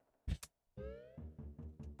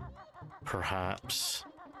 Perhaps.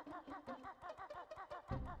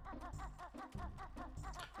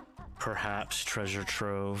 Perhaps treasure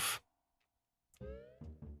trove.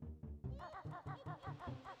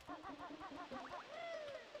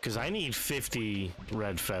 Because I need 50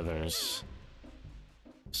 red feathers.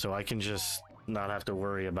 So I can just not have to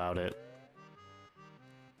worry about it.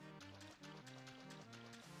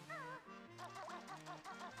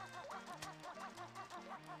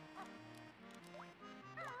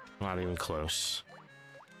 Not even close.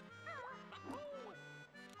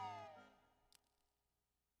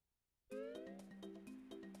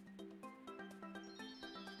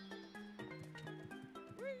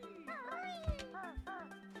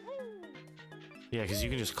 Yeah, because you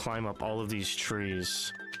can just climb up all of these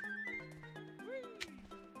trees.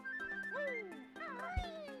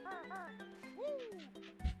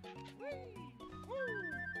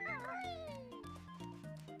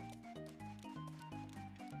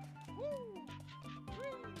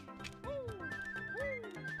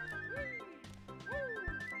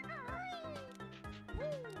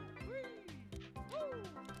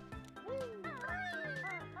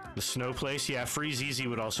 The snow place, yeah, freeze easy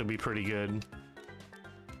would also be pretty good.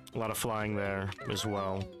 A lot of flying there as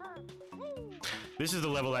well. This is the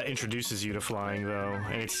level that introduces you to flying, though,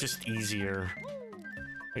 and it's just easier.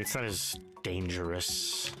 It's not as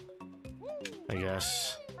dangerous, I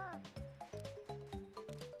guess.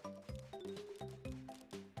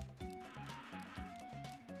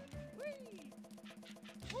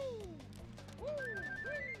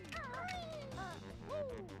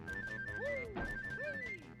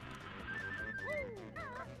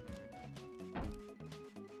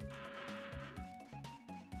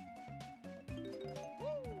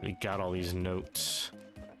 We got all these notes.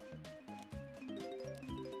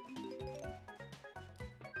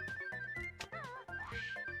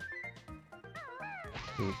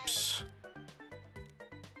 Oops.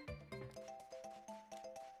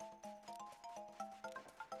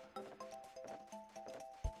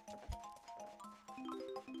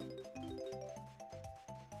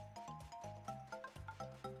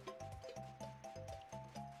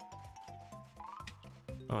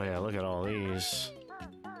 Oh yeah, look at all these.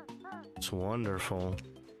 It's wonderful.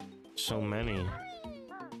 So many.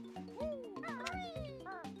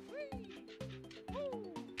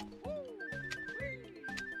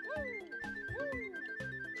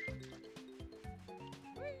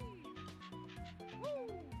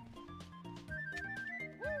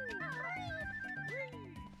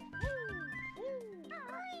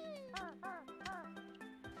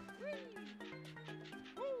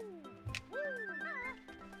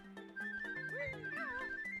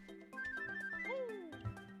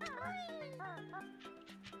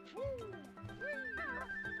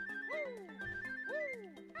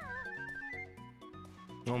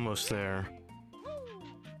 Almost there.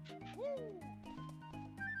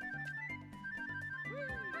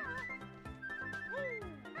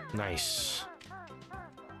 Nice.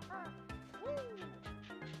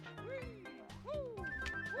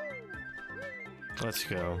 Let's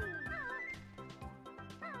go.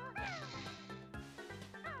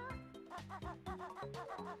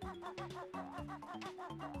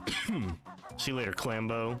 See you later,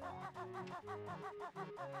 Clambo.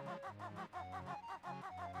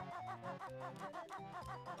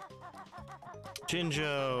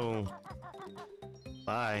 Jinjo!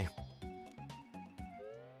 Bye.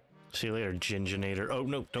 See you later, Ginginator. Oh,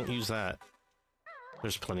 no, don't use that.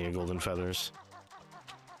 There's plenty of golden feathers.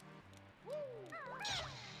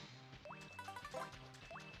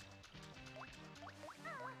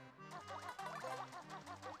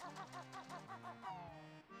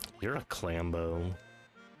 You're a Clambo.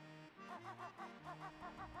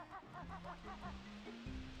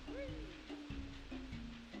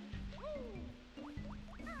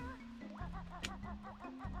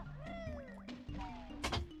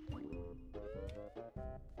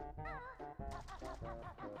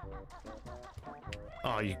 Oh,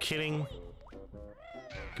 are you kidding?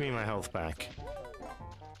 Give me my health back.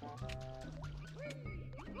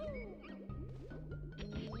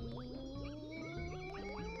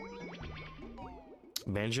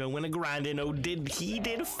 Banjo went a grinding, oh did he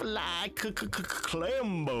did fly Clambo.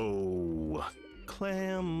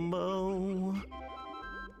 Clambo.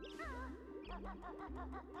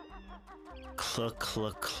 Cluck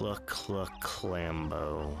cluck cluck cluck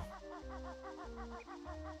Clambo.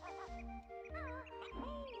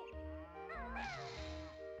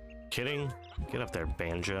 Kidding? Get up there,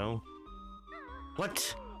 Banjo.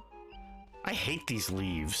 What? I hate these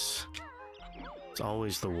leaves. It's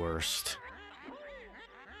always the worst.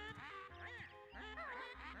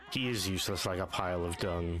 He is useless like a pile of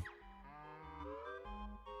dung.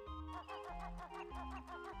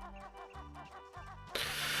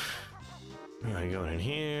 Alright, going in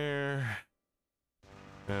here.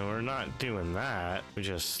 And we're not doing that. We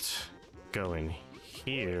just go in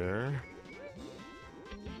here.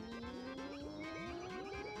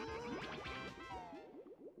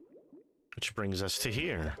 Which brings us to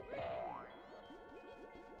here.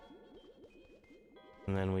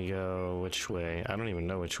 And then we go which way? I don't even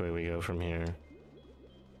know which way we go from here.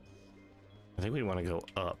 I think we want to go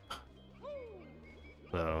up,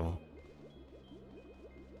 though.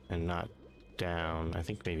 And not down. I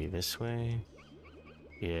think maybe this way?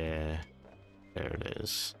 Yeah. There it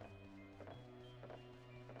is.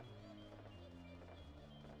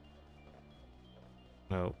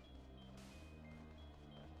 Nope.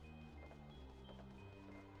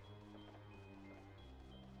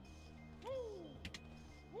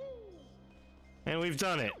 And we've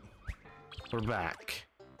done it. We're back.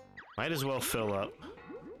 Might as well fill up.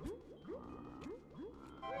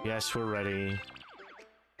 Yes, we're ready. I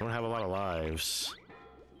don't have a lot of lives.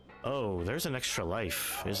 Oh, there's an extra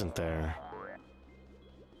life, isn't there?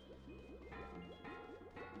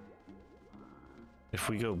 If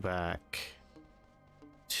we go back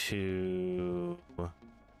to...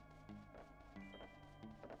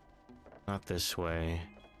 not this way.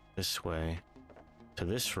 This way. To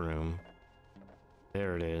this room.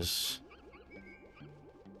 There it is.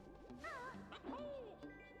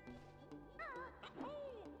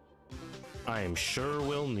 I am sure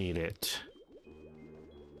we'll need it.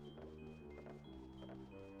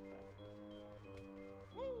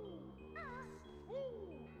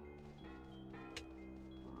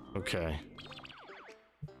 Okay.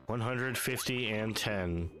 150 and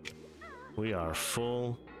 10. We are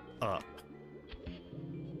full up.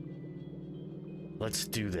 Let's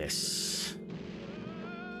do this.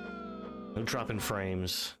 No dropping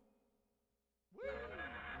frames.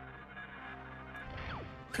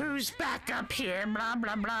 Who's back up here? Blah,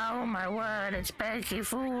 blah, blah. Oh my word, it's Becky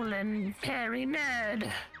Fool and Harry Nerd.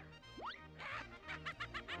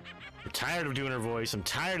 I'm tired of doing her voice. I'm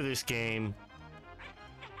tired of this game.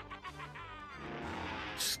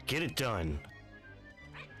 Just get it done.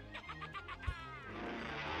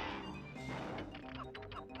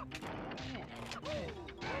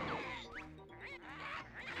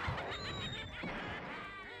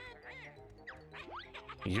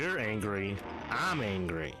 You're angry. I'm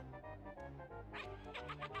angry.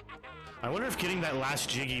 I wonder if getting that last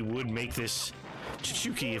Jiggy would make this...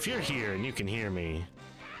 Chichuki, if you're here and you can hear me,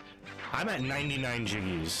 I'm at 99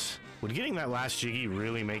 Jiggies. Would getting that last Jiggy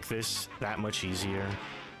really make this that much easier?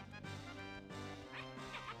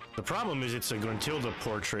 The problem is it's a Gruntilda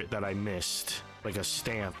portrait that I missed, like a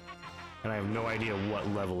stamp, and I have no idea what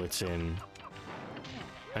level it's in.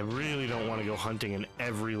 I really don't want to go hunting in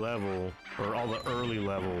every level, or all the early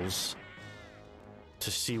levels, to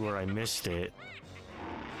see where I missed it.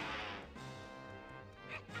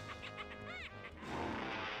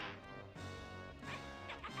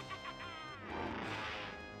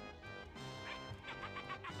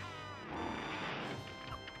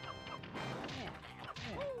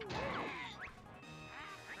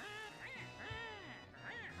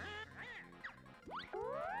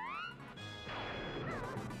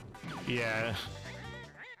 Yeah.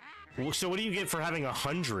 So what do you get for having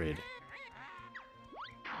 100?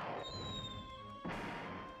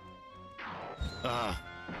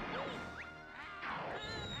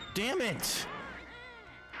 Damn it!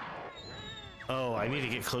 Oh, I need to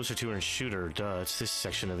get closer to her and shoot her. Duh, it's this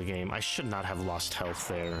section of the game. I should not have lost health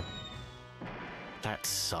there. That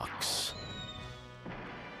sucks.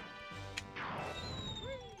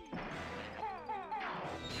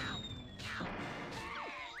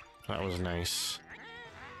 That was nice.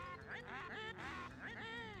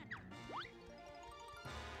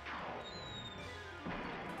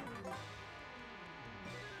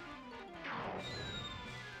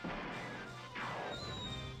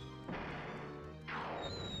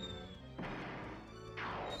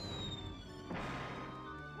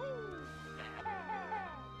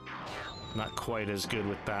 Not quite as good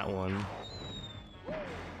with that one.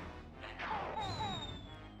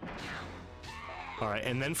 Alright,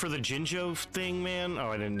 and then for the Jinjo thing, man...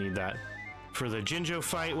 Oh, I didn't need that. For the Jinjo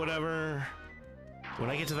fight, whatever... When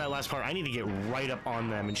I get to that last part, I need to get right up on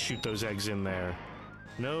them and shoot those eggs in there.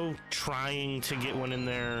 No trying to get one in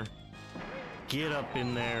there. Get up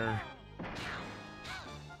in there.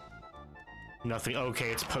 Nothing. Okay,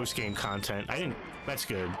 it's post-game content. I didn't... That's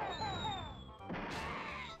good.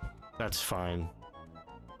 That's fine.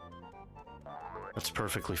 That's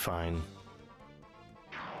perfectly fine.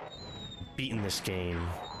 Beating this game.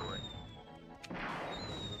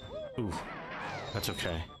 Ooh. That's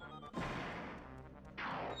okay.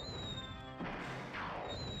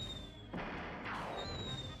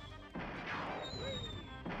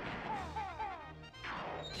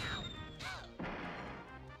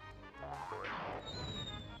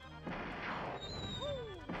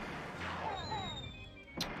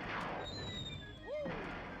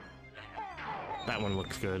 That one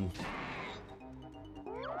looks good.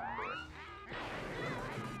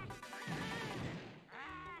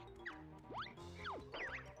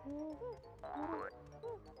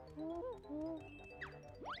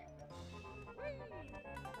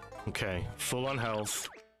 Okay, full on health.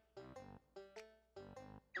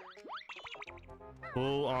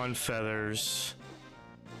 Full on feathers.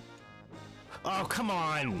 Oh, come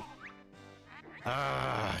on!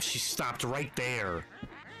 Ah, she stopped right there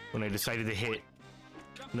when I decided to hit.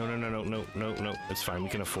 No, no, no, no, no, no, no. It's fine. We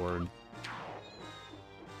can afford.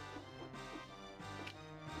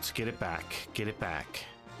 Let's get it back. Get it back.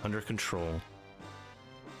 Under control.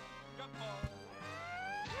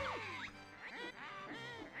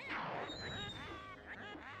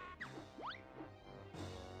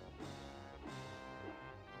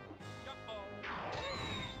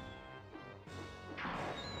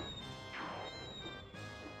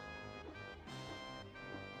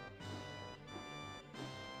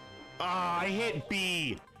 I hit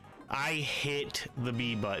B. I hit the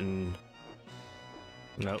B button.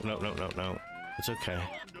 No, no, no, no, no. It's okay.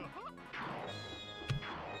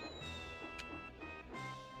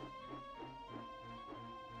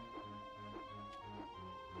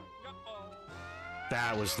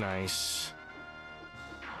 That was nice.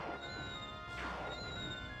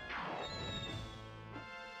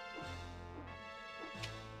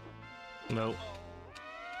 Nope.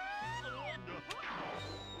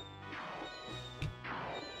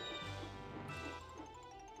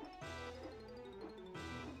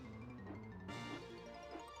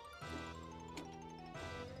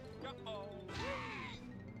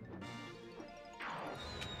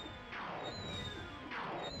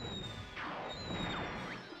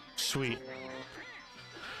 Sweet.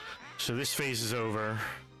 So this phase is over.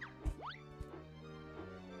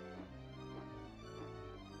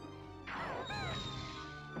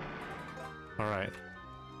 All right.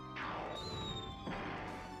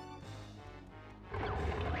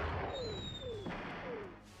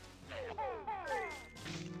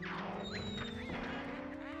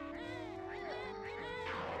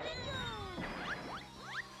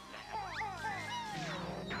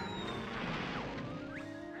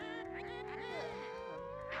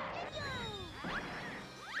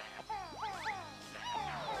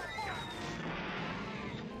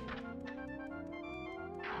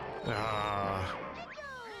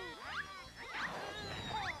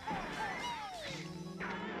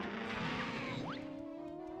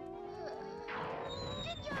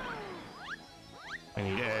 I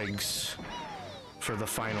need eggs for the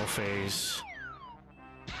final phase.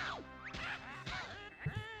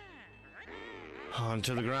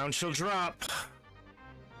 Onto the ground she'll drop.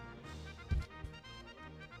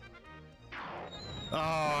 Oh,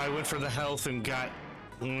 I went for the health and got...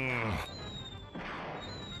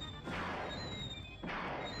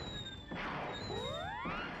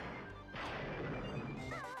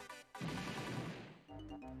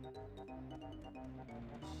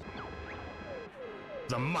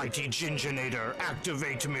 The mighty Ginjonator,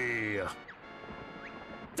 activate me!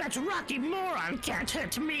 That rocky moron can't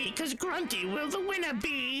hurt me, 'cause Grunty will the winner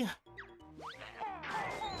be!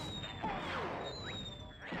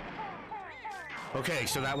 Okay,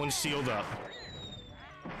 so that one's sealed up.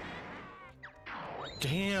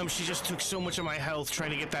 Damn, she just took so much of my health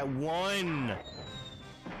trying to get that one!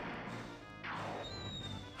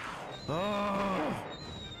 Oh!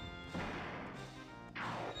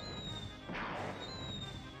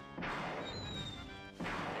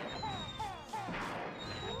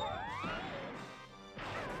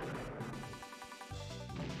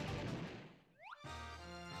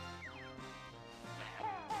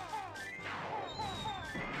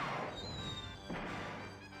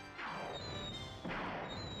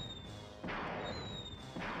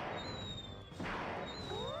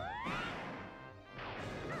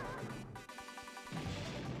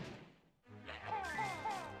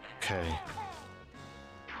 Okay.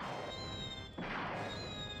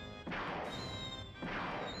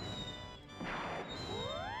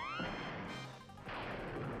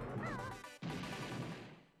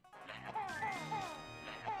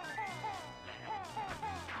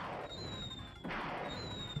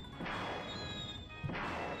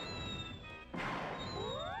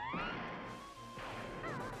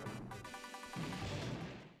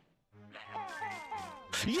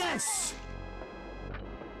 Yes!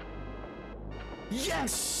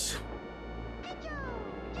 Yes!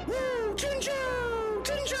 Woo! Jinjo!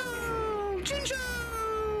 Jinjo! Jinjo!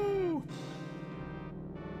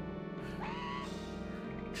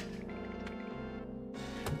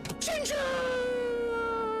 Jinjo!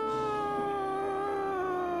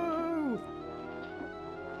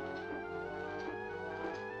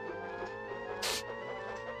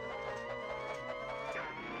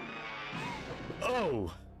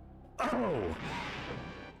 Oh! Oh!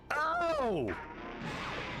 Oh!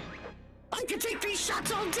 I could take these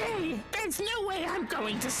shots all day! There's no way I'm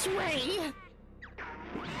going to sway!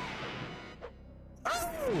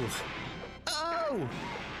 Oh! Oh!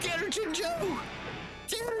 Get her, Jinjo!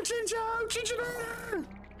 Get her, Jinjo! Jinjo!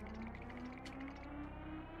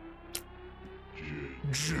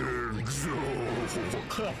 Jinjo!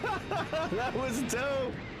 That was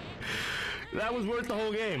dope! That was worth the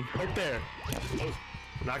whole game. Right there. Oh,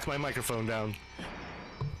 knocked my microphone down.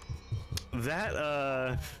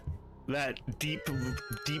 That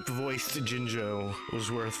deep-voiced Jinjo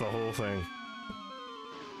was worth the whole thing.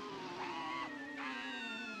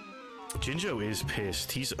 Jinjo is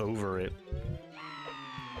pissed. He's over it.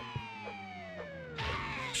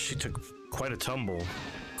 She took quite a tumble.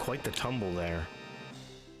 Quite the tumble there.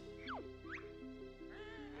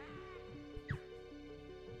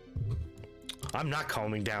 I'm not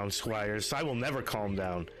calming down, Squires. I will never calm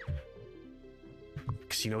down.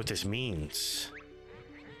 Because you know what this means.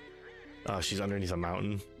 Oh, she's underneath a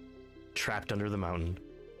mountain. Trapped under the mountain.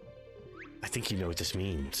 I think you know what this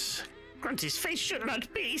means. Grunty's face should not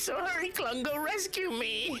be, so hurry, Klungo, rescue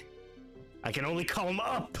me! I can only calm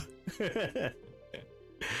up!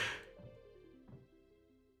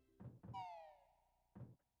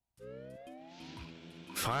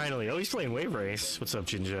 Finally. Oh, he's playing Wave Race. What's up,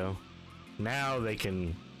 Jinjo? Now they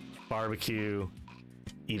can barbecue,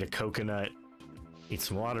 eat a coconut, eat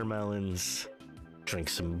some watermelons, drink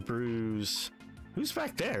some brews. Who's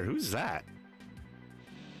back there? Who's that?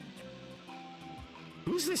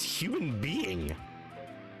 Who's this human being?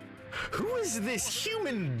 Who is this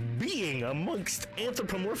human being amongst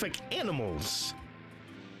anthropomorphic animals?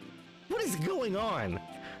 What is going on?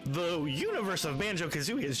 The universe of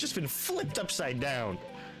Banjo-Kazooie has just been flipped upside down.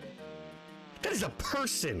 That is a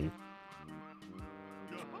person.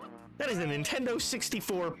 That is a Nintendo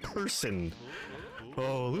 64 person.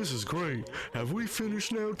 Oh, this is great. Have we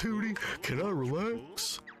finished now, Tootie? Can I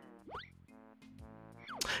relax?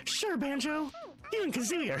 Sure, Banjo. You and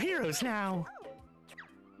Kazooie are heroes now.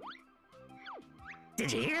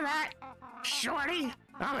 Did you hear that? Shorty,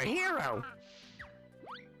 I'm a hero.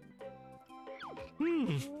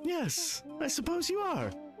 Yes, I suppose you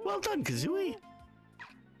are. Well done, Kazooie.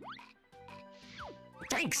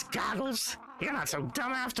 Thanks, Goggles. You're not so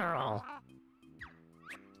dumb after all.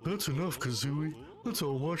 That's enough, Kazooie. Let's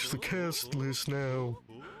all watch the cast list now.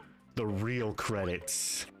 The real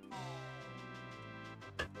credits.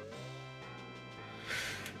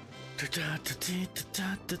 Oh,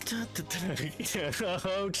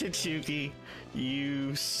 Chichuki,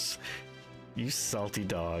 you salty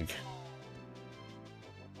dog.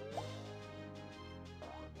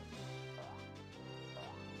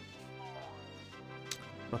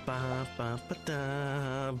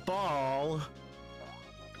 Ball.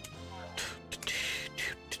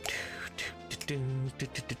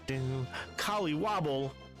 Collie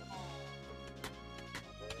Wobble.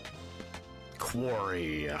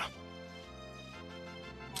 Quarry.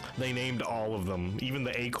 They named all of them, even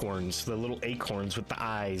the acorns, the little acorns with the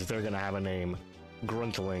eyes. They're gonna have a name.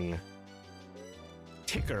 Gruntilda.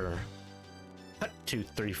 Ticker. 2,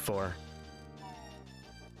 3, 4.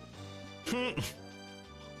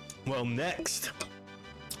 Well, next.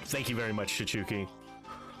 Thank you very much, Chichuki.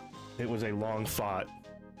 It was a long fought.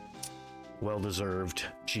 Well deserved.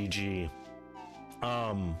 GG.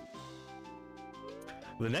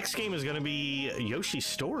 The next game is going to be Yoshi's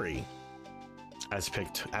Story, as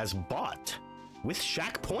picked, as bought, with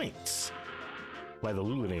Shack points by the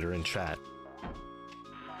Lulinator in chat.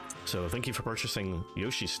 So thank you for purchasing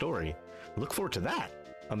Yoshi's Story. Look forward to that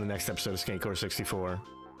on the next episode of skankcore64.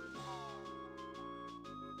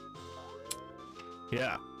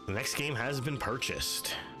 Yeah, the next game has been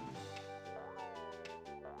purchased.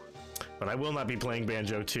 But I will not be playing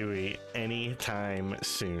Banjo-Tooie anytime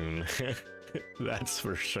soon. That's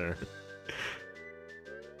for sure.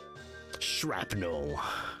 Shrapnel.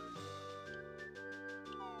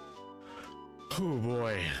 Oh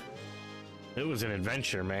boy. It was an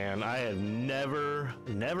adventure, man. I have never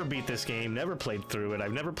beat this game, never played through it.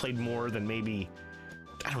 I've never played more than maybe,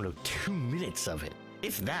 I don't know, 2 minutes of it.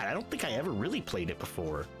 If that, I don't think I ever really played it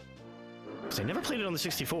before. Because I never played it on the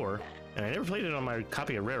 64, and I never played it on my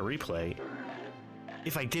copy of Rare Replay.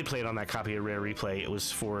 If I did play it on that copy of Rare Replay, it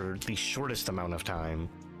was for the shortest amount of time.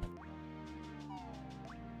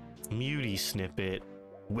 Muty Snippet,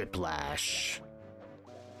 Whiplash.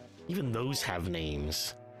 Even those have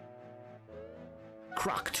names.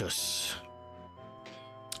 Croctus.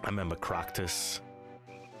 I remember Croctus.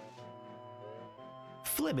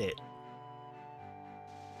 Flibbit.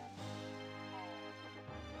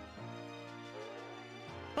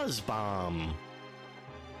 Buzzbomb.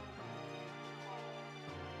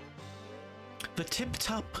 The Tip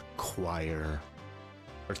Top Choir.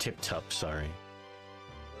 Or Tip Top, sorry.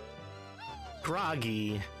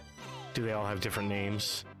 Groggy. Do they all have different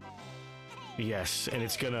names? Yes, and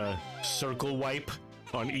it's gonna circle wipe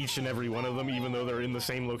on each and every one of them, even though they're in the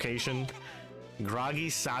same location. Groggy,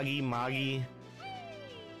 Soggy, Moggy.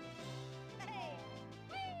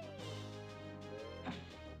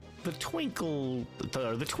 The Twinkle...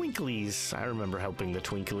 The Twinklies. I remember helping the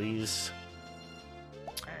Twinklies.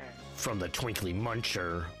 From the Twinkly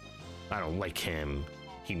Muncher. I don't like him.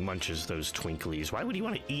 He munches those Twinklies. Why would he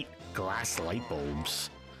want to eat glass light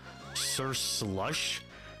bulbs? Sir Slush?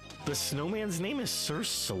 The snowman's name is Sir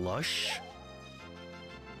Slush?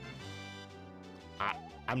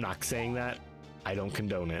 I'm not saying that. I don't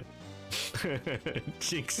condone it.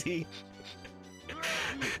 Jinxie.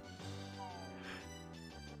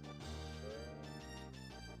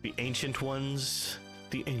 The Ancient Ones.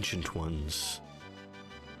 The Ancient Ones.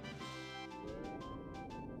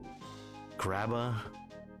 Grabba.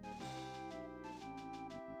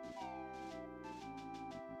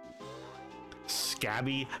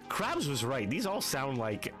 Scabby. Krabs was right. These all sound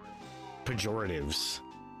like pejoratives.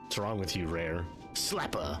 What's wrong with you, Rare?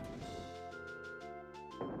 Slapper.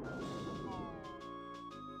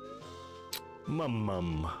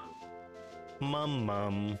 Mum.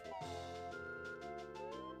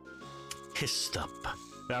 Histup.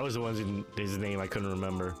 That was the one in his name I couldn't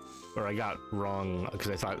remember. Or I got wrong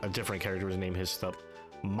because I thought a different character was named Histup.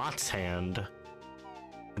 Mott's Hand.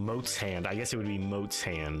 Moat's Hand. I guess it would be Moat's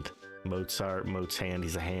Hand. Mozart, Moat's Hand.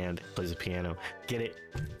 He's a hand. Plays the piano. Get it?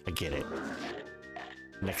 I get it.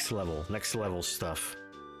 Next level stuff.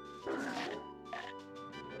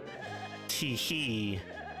 Tee-hee.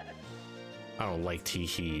 I don't like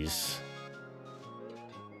tee-hees.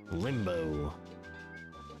 Limbo.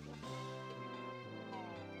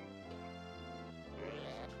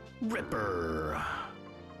 Ripper.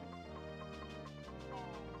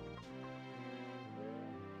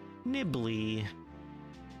 Nibbly.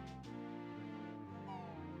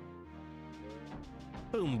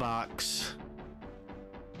 Boombox.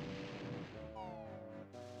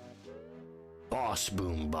 Boss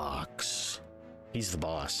Boombox. He's the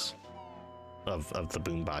boss of the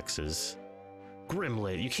boomboxes.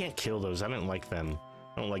 Grimlet. You can't kill those. I don't like them.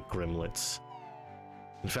 I don't like Grimlets.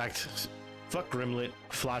 In fact, fuck Grimlet,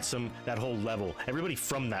 Flotsam, that whole level. Everybody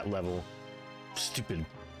from that level. Stupid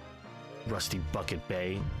Rusty Bucket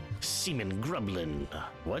Bay. Seaman Grublin.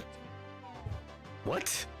 What?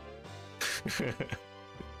 What?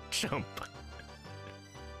 Jump.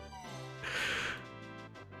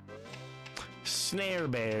 Snare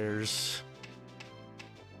Bears.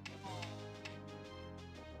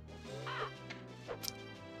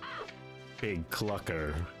 Big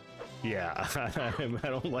Clucker. Yeah, I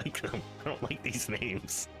don't like them. I don't like these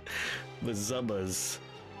names. The Zubbas.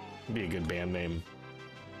 Be a good band name.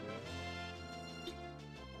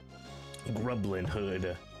 Grublin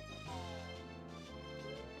Hood.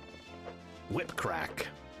 Whip Crack.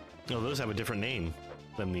 Oh, those have a different name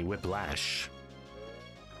than the Whiplash.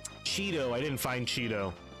 Cheeto. I didn't find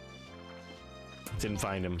Cheeto. Didn't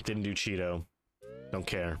find him. Didn't do Cheeto. Don't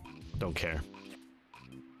care. Don't care.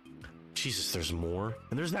 Jesus, there's more.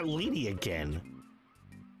 And there's that lady again.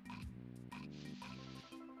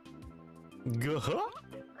 Gah-huh.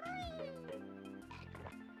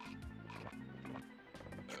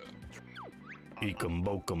 Ekum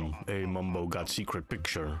bokum. Hey, Mumbo got secret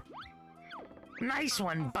picture. Nice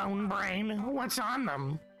one, Bone Brain. What's on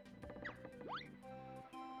them?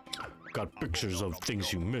 Got pictures of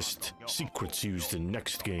things you missed. Secrets used in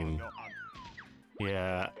next game.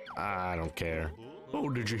 Yeah, I don't care. Oh,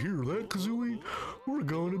 did you hear that, Kazooie? We're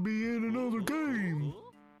gonna be in another game.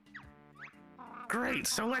 Great,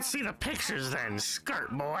 so let's see the pictures then,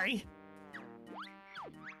 skirt boy.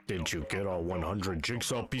 Did you get all 100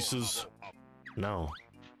 jigsaw pieces? No.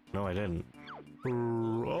 No, I didn't. I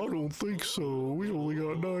don't think so. We only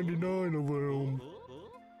got 99 of them.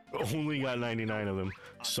 Only got 99 of them.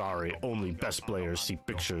 Sorry, only best players see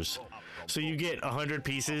pictures. So you get 100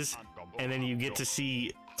 pieces, and then you get to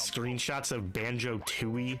see screenshots of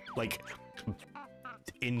Banjo-Tooie, like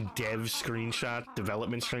in-dev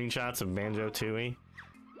development screenshots of Banjo-Tooie.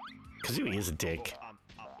 Kazooie is a dick.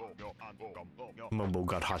 Mumbo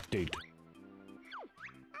got hot date.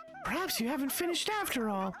 Perhaps you haven't finished after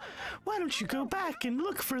all. Why don't you go back and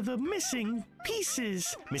look for the missing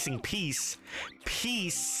pieces? Missing piece.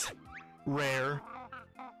 Piece. Rare.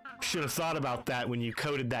 Should have thought about that when you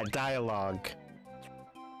coded that dialogue.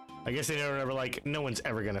 I guess they never ever like, no one's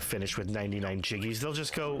ever gonna finish with 99 jiggies. They'll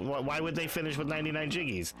just go, why would they finish with 99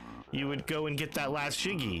 jiggies? You would go and get that last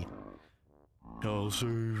jiggy. I'll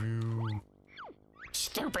save you.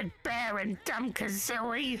 Stupid bear and dumb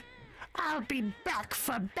Kazooie. I'll be back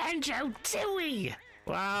for Banjo-Tooie.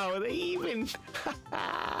 Wow, they even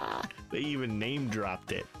they even name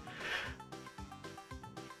dropped it.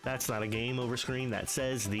 That's not a game over screen. That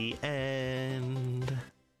says the end.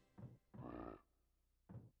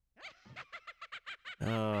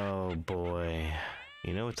 Oh boy.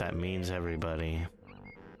 You know what that means, everybody.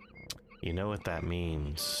 You know what that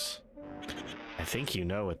means. I think you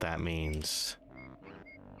know what that means.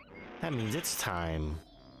 That means it's time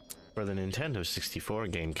for the Nintendo 64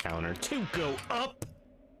 game counter to go up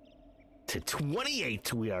to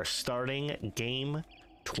 28. We are starting game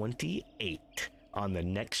 28 on the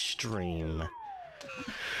next stream.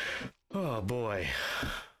 Oh boy,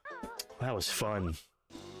 that was fun.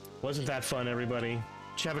 Wasn't that fun, everybody?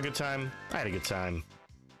 Did you have a good time? I had a good time.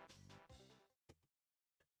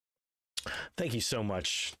 Thank you so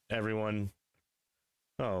much, everyone.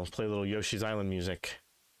 Oh, play a little Yoshi's Island music.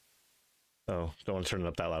 Oh, don't want to turn it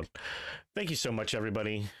up that loud. Thank you so much,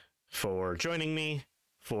 everybody, for joining me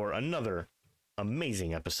for another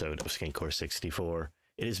amazing episode of skankcore64.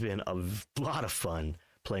 It has been a lot of fun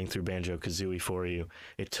playing through Banjo-Kazooie for you.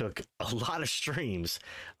 It took a lot of streams,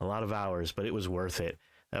 a lot of hours, but it was worth it.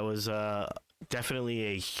 That was definitely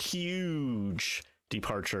a huge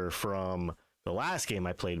departure from the last game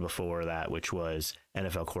I played before that, which was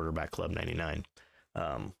NFL Quarterback Club 99,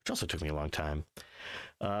 which also took me a long time.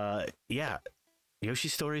 Yeah,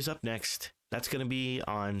 Yoshi's Story's up next. That's going to be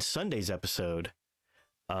on Sunday's episode.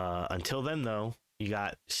 Until then, though, you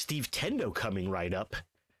got Stevetendo coming right up.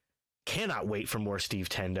 Cannot wait for more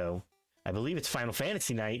Stevetendo. I believe it's Final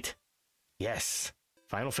Fantasy night. Yes,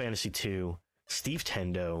 Final Fantasy 2,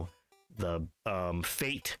 Stevetendo. The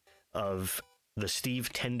fate of the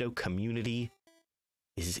Stevetendo community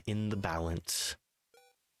is in the balance.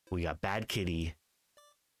 We got Bad Kitty,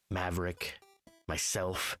 Maverick,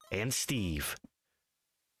 myself, and Steve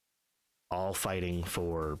all fighting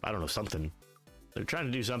for, I don't know, something. They're trying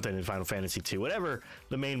to do something in Final Fantasy 2. Whatever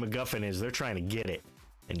the main MacGuffin is, they're trying to get it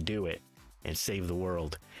and do it and save the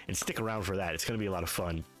world. And stick around for that. It's going to be a lot of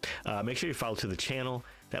fun. Make sure you follow to the channel.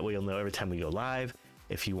 That way you'll know every time we go live.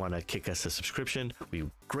 If you want to kick us a subscription, we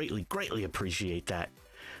greatly, greatly appreciate that.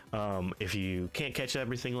 If you can't catch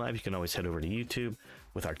everything live, you can always head over to YouTube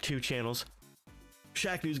with our 2 channels.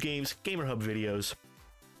 Shacknews Games, Gamer Hub videos.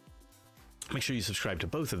 Make sure you subscribe to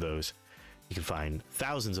both of those. You can find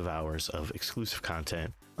thousands of hours of exclusive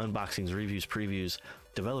content, unboxings, reviews, previews,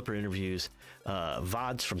 developer interviews,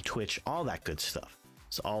 VODs from Twitch, all that good stuff.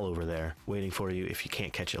 It's all over there waiting for you if you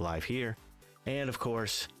can't catch it live here. And of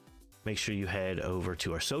course, make sure you head over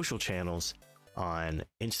to our social channels on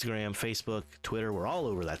Instagram, Facebook, Twitter. We're all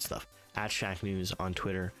over that stuff. At Shacknews on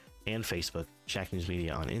Twitter and Facebook, Shacknews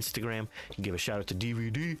Media on Instagram. You can give a shout out to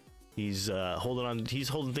DVD. He's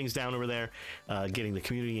holding things down over there, getting the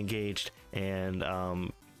community engaged, and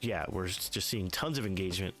yeah, we're just seeing tons of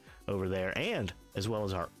engagement over there, and as well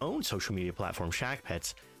as our own social media platform, Shack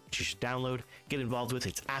Pets, which you should download, get involved with.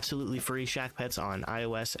 It's absolutely free. Shack Pets on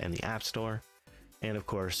iOS and the App Store, and of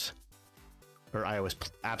course, or iOS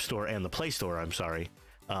App Store and the Play Store. I'm sorry,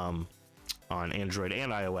 on Android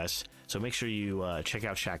and iOS. So make sure you check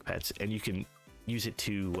out Shack Pets, and you can use it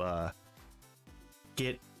to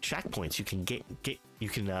get Shack points. You can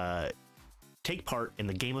take part in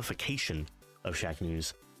the gamification of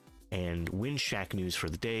Shacknews and win Shacknews for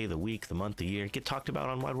the day, the week, the month, the year. Get talked about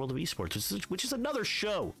on Wide World of Esports, which is another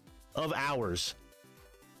show of ours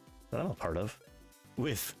that I'm a part of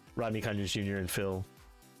with Rodney Conyers Jr. and Phil,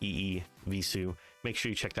 EE, Visu. Make sure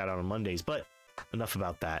you check that out on Mondays. But enough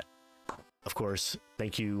about that. Of course,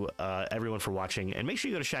 thank you everyone for watching, and make sure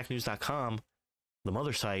you go to shacknews.com, the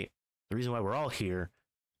mother site. The reason why we're all here,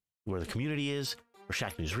 where the community is, where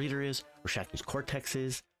Shacknews Reader is, where Shacknews Cortex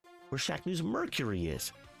is, where Shacknews Mercury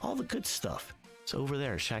is, all the good stuff. It's over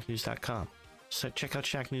there at shacknews.com. So check out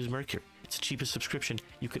Shacknews Mercury. It's the cheapest subscription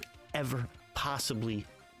you could ever possibly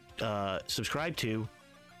subscribe to,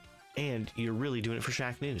 and you're really doing it for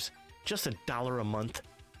Shacknews. Just $1 a month.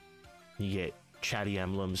 You get chatty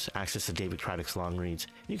emblems, access to David Craddock's long reads.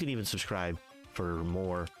 You can even subscribe for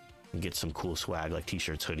more and get some cool swag like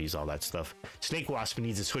t-shirts, hoodies, all that stuff. Snake Wasp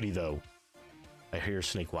needs his hoodie though. I hear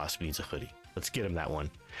Snake Wasp needs a hoodie. Let's get him that one.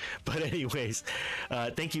 But anyways,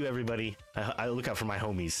 thank you everybody. I look out for my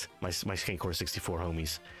homies, my skankcore64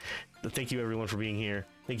 homies. But thank you everyone for being here.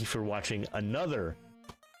 Thank you for watching another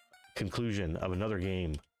conclusion of another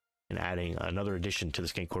game and adding another addition to the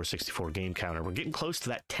skankcore64 game counter. We're getting close to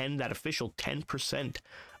that official 10%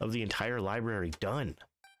 of the entire library done.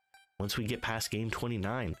 Once we get past game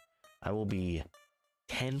 29, I will be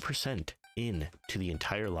 10% in to the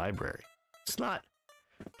entire library. It's not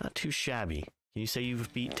too shabby. Can you say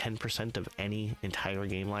you've beat 10% of any entire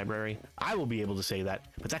game library? I will be able to say that,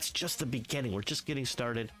 but that's just the beginning. We're just getting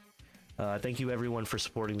started. Thank you everyone for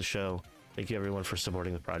supporting the show. Thank you everyone for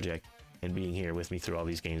supporting the project and being here with me through all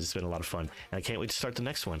these games. It's been a lot of fun, and I can't wait to start the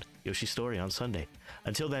next one, Yoshi's Story, on Sunday.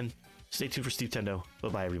 Until then, stay tuned for Stevetendo.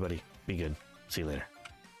 Bye-bye, everybody. Be good. See you later.